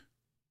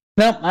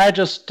 No, I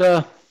just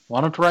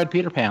wanted to ride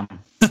Peter Pan.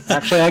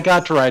 Actually, I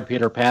got to ride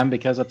Peter Pan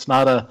because it's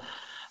not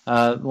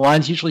the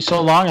line's usually so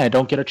long I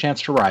don't get a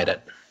chance to ride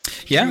it.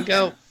 Yeah. There you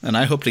go. And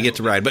I hope to get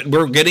to ride. But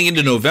we're getting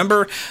into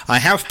November. I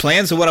have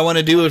plans of what I want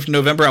to do in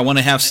November. I want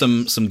to have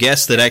some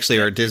guests that actually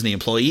are Disney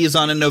employees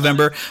on in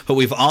November. But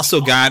we've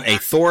also got a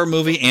Thor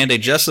movie and a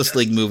Justice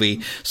League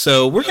movie.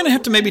 So we're going to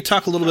have to maybe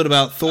talk a little bit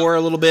about Thor a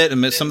little bit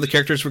and some of the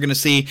characters we're going to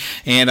see.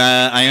 And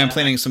I am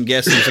planning some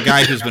guests. There's a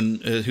guy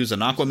who's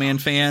an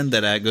Aquaman fan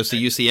that goes to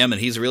UCM,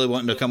 and he's really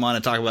wanting to come on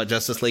and talk about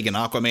Justice League and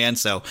Aquaman.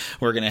 So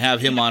we're going to have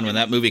him on when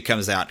that movie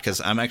comes out, because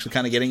I'm actually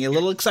kind of getting a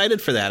little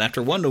excited for that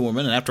after Wonder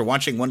Woman, and after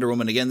watching Wonder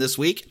Woman again this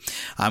week.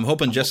 I'm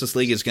hoping Justice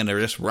League is going to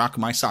just rock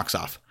my socks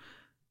off.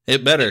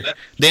 It better.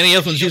 Danny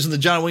Elfman's using the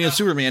John Williams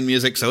Superman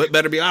music, so it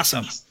better be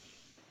awesome.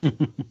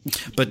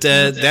 But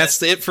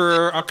that's it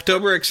for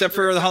October, except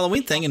for the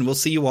Halloween thing, and we'll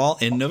see you all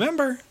in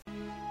November.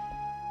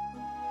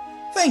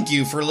 Thank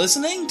you for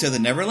listening to the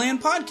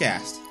Neverland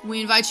Podcast.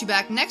 We invite you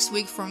back next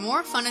week for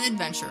more fun and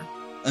adventure.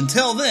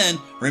 Until then,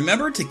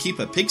 remember to keep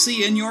a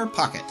pixie in your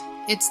pocket.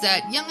 It's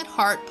that young at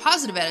heart,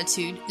 positive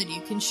attitude that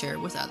you can share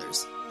with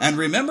others. And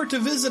remember to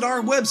visit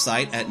our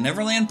website at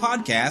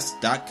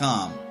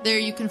neverlandpodcast.com. There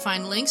you can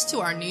find links to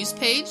our news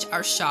page,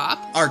 our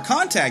shop, our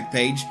contact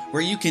page,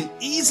 where you can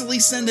easily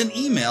send an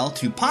email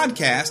to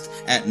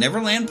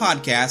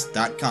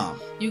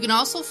podcast@neverlandpodcast.com. You can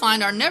also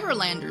find our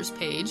Neverlanders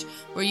page,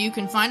 where you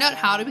can find out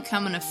how to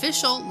become an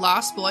official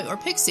Lost Boy or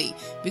Pixie,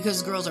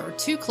 because girls are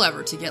too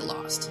clever to get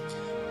lost.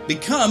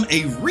 Become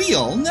a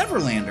real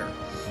Neverlander.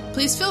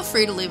 Please feel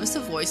free to leave us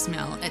a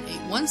voicemail at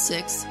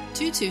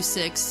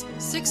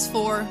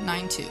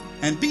 816-226-6492.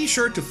 And be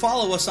sure to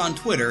follow us on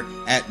Twitter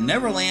at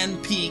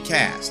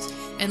NeverlandPcast.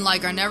 And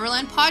like our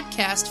Neverland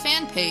Podcast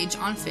fan page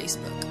on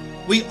Facebook.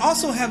 We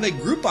also have a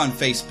group on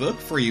Facebook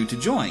for you to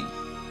join.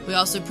 We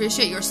also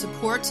appreciate your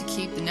support to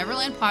keep the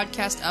Neverland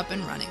Podcast up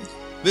and running.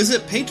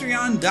 Visit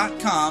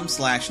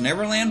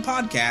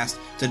patreon.com/NeverlandPodcast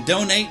to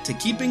donate to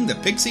keeping the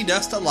pixie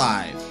dust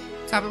alive.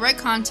 Copyright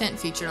content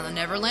featured on the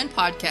Neverland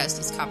Podcast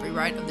is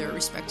copyright of their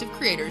respective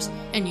creators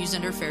and used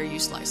under fair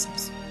use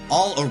license.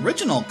 All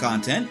original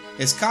content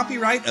is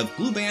copyright of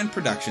Blue Band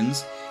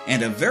Productions,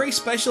 and a very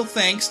special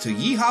thanks to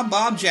Yeehaw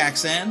Bob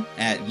Jackson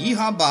at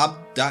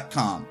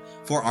yeehawbob.com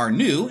for our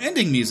new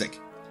ending music.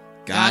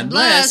 God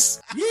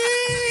bless! Yeah!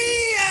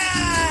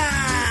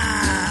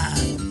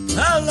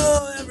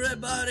 Hello,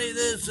 everybody.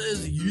 This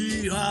is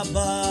Yeehaw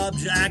Bob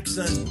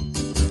Jackson.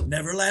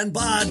 Neverland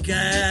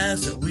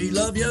Podcast, we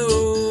love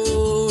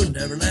you.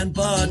 Neverland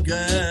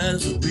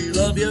Podcast, we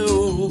love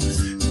you.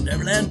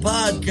 Neverland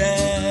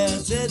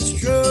Podcast, it's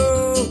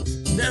true.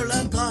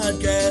 Neverland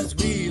Podcast,